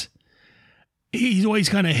 but he's always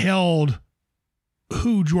kind of held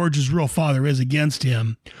who George's real father is against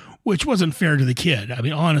him, which wasn't fair to the kid. I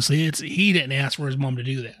mean, honestly, he didn't ask for his mom to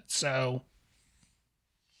do that. So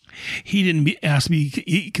he didn't ask to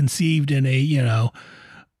be conceived in a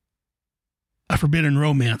forbidden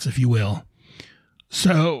romance, if you will.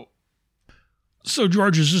 So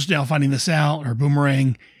George is just now finding this out, or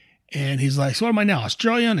Boomerang, and he's like, so what am I now,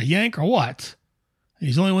 Australian, a Yank, or what? And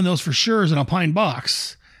he's the only one of those for sure is in a pine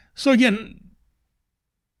box. So again,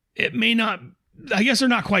 it may not, I guess they're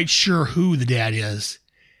not quite sure who the dad is.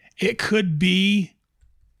 It could be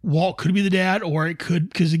Walt, could be the dad, or it could,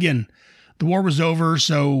 because again, the war was over,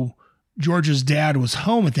 so George's dad was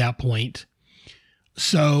home at that point.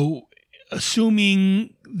 So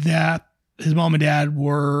assuming that his mom and dad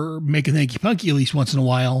were making hanky punky at least once in a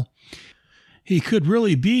while, he could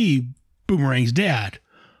really be Boomerang's dad,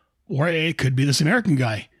 or it could be this American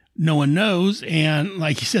guy. No one knows. And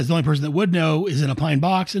like he says, the only person that would know is in a pine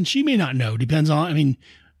box, and she may not know. Depends on, I mean,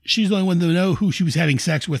 she's the only one to know who she was having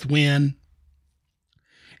sex with when.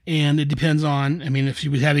 And it depends on, I mean, if she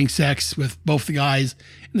was having sex with both the guys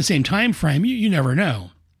in the same time frame, you never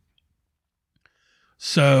know.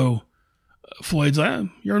 So Floyd's like,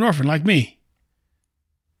 you're an orphan like me.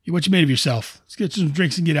 What you made of yourself? Let's get some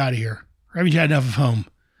drinks and get out of here. Or haven't you had enough of home?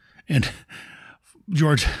 And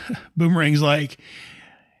George Boomerang's like,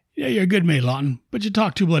 yeah, you're a good maid, Lawton, but you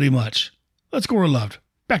talk too bloody much. Let's go where we're loved.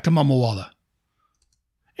 Back to Mama Walla.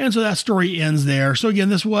 And so that story ends there. So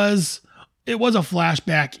again, it was a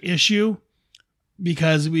flashback issue,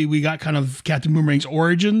 because we got kind of Captain Boomerang's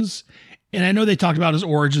origins. And I know they talked about his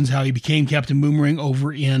origins, how he became Captain Boomerang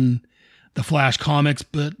over in the Flash comics,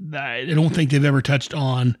 but I don't think they've ever touched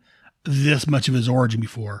on this much of his origin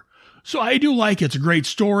before. So I do like it. It's a great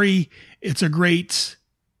story. It's a great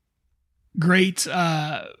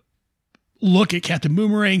look at Captain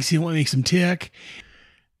Boomerang, see what makes him tick.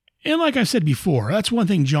 And like I said before, that's one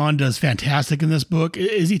thing John does fantastic in this book,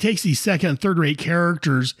 is he takes these second and third rate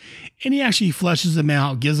characters and he actually fleshes them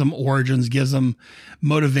out, gives them origins, gives them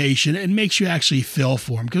motivation, and makes you actually feel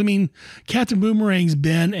for them. Because I mean, Captain Boomerang's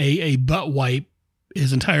been a butt wipe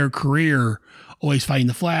his entire career always fighting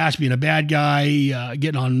the Flash, being a bad guy,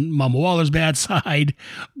 getting on Mama Waller's bad side.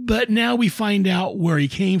 But now we find out where he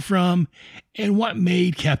came from and what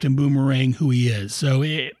made Captain Boomerang who he is. So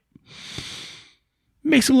it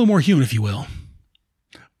makes him a little more human, if you will.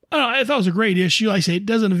 I thought it was a great issue. Like I say, it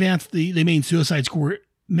doesn't advance the main Suicide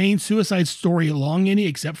Story along any,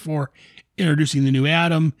 except for introducing the new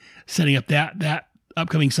Adam, setting up that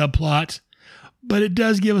upcoming subplot. But it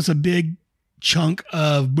does give us a big chunk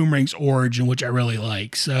of Boomerang's origin, which I really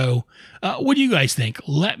like. So what do you guys think?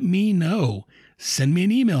 Let me know. Send me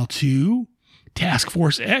an email to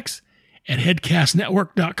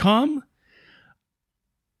taskforcex@headcastnetwork.com.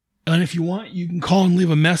 And if you want, you can call and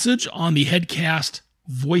leave a message on the Headcast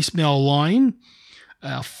voicemail line.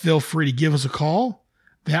 Feel free to give us a call.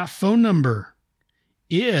 That phone number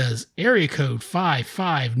is area code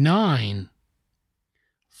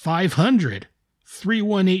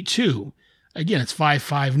 559-500-3182. Again, it's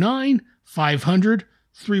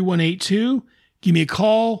 559-500-3182. Give me a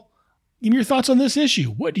call. Give me your thoughts on this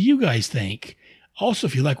issue. What do you guys think? Also,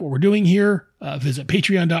 if you like what we're doing here, visit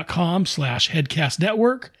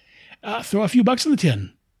patreon.com/headcastnetwork. Throw a few bucks in the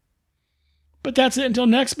tin. But that's it until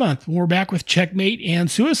next month, when we're back with Checkmate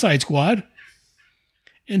and Suicide Squad.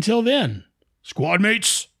 Until then, squad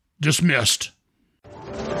mates dismissed.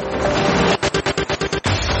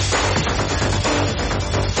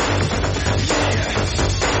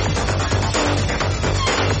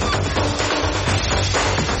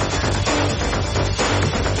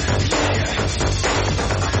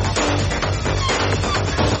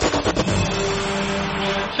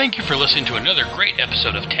 Thank you for listening to another great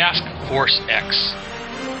episode of Task Force X.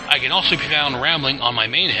 I can also be found rambling on my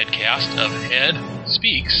main headcast of Head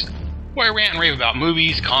Speaks, where I rant and rave about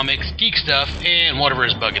movies, comics, geek stuff, and whatever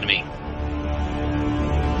is bugging me.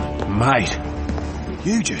 Mate,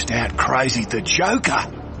 you just out-crazied the Joker.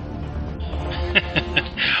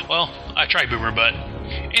 Well, I tried, Boomer, but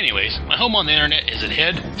anyways, my home on the internet is at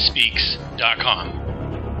headspeaks.com.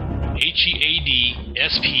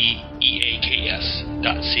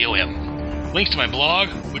 HEADSPEAKS.com. Links to my blog,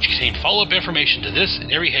 which contain follow-up information to this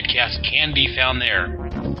and every headcast, can be found there.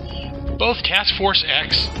 Both Task Force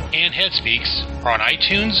X and Headspeaks are on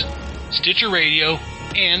iTunes, Stitcher Radio,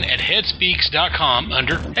 and at headspeaks.com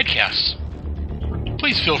under Headcasts.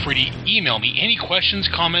 Please feel free to email me any questions,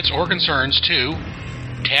 comments, or concerns to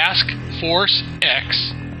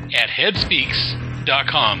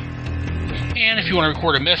taskforcex@headspeaks.com. And if you want to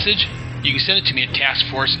record a message, you can send it to me at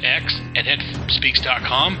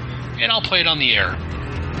taskforcex@headspeaks.com, and I'll play it on the air.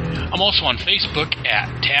 I'm also on Facebook at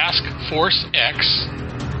Task Force X,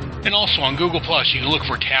 and also on Google+, you can look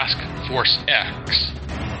for Task Force X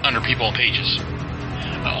under People and Pages.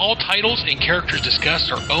 All titles and characters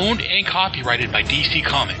discussed are owned and copyrighted by DC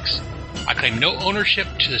Comics. I claim no ownership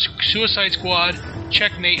to the Suicide Squad,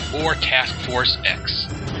 Checkmate, or Task Force X.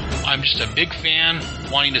 I'm just a big fan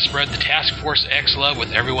wanting to spread the Task Force X love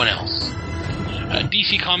with everyone else.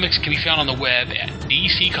 DC Comics can be found on the web at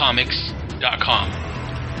dccomics.com.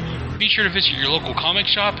 Be sure to visit your local comic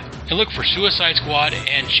shop and look for Suicide Squad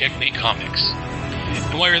and Checkmate Comics.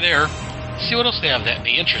 And while you're there, see what else they have that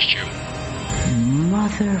may interest you.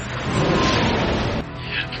 Mother.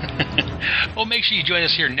 Well, make sure you join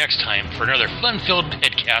us here next time for another fun-filled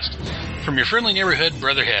headcast from your friendly neighborhood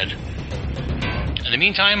Brotherhead. In the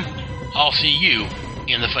meantime, I'll see you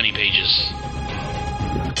in the funny pages.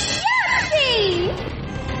 Yippee!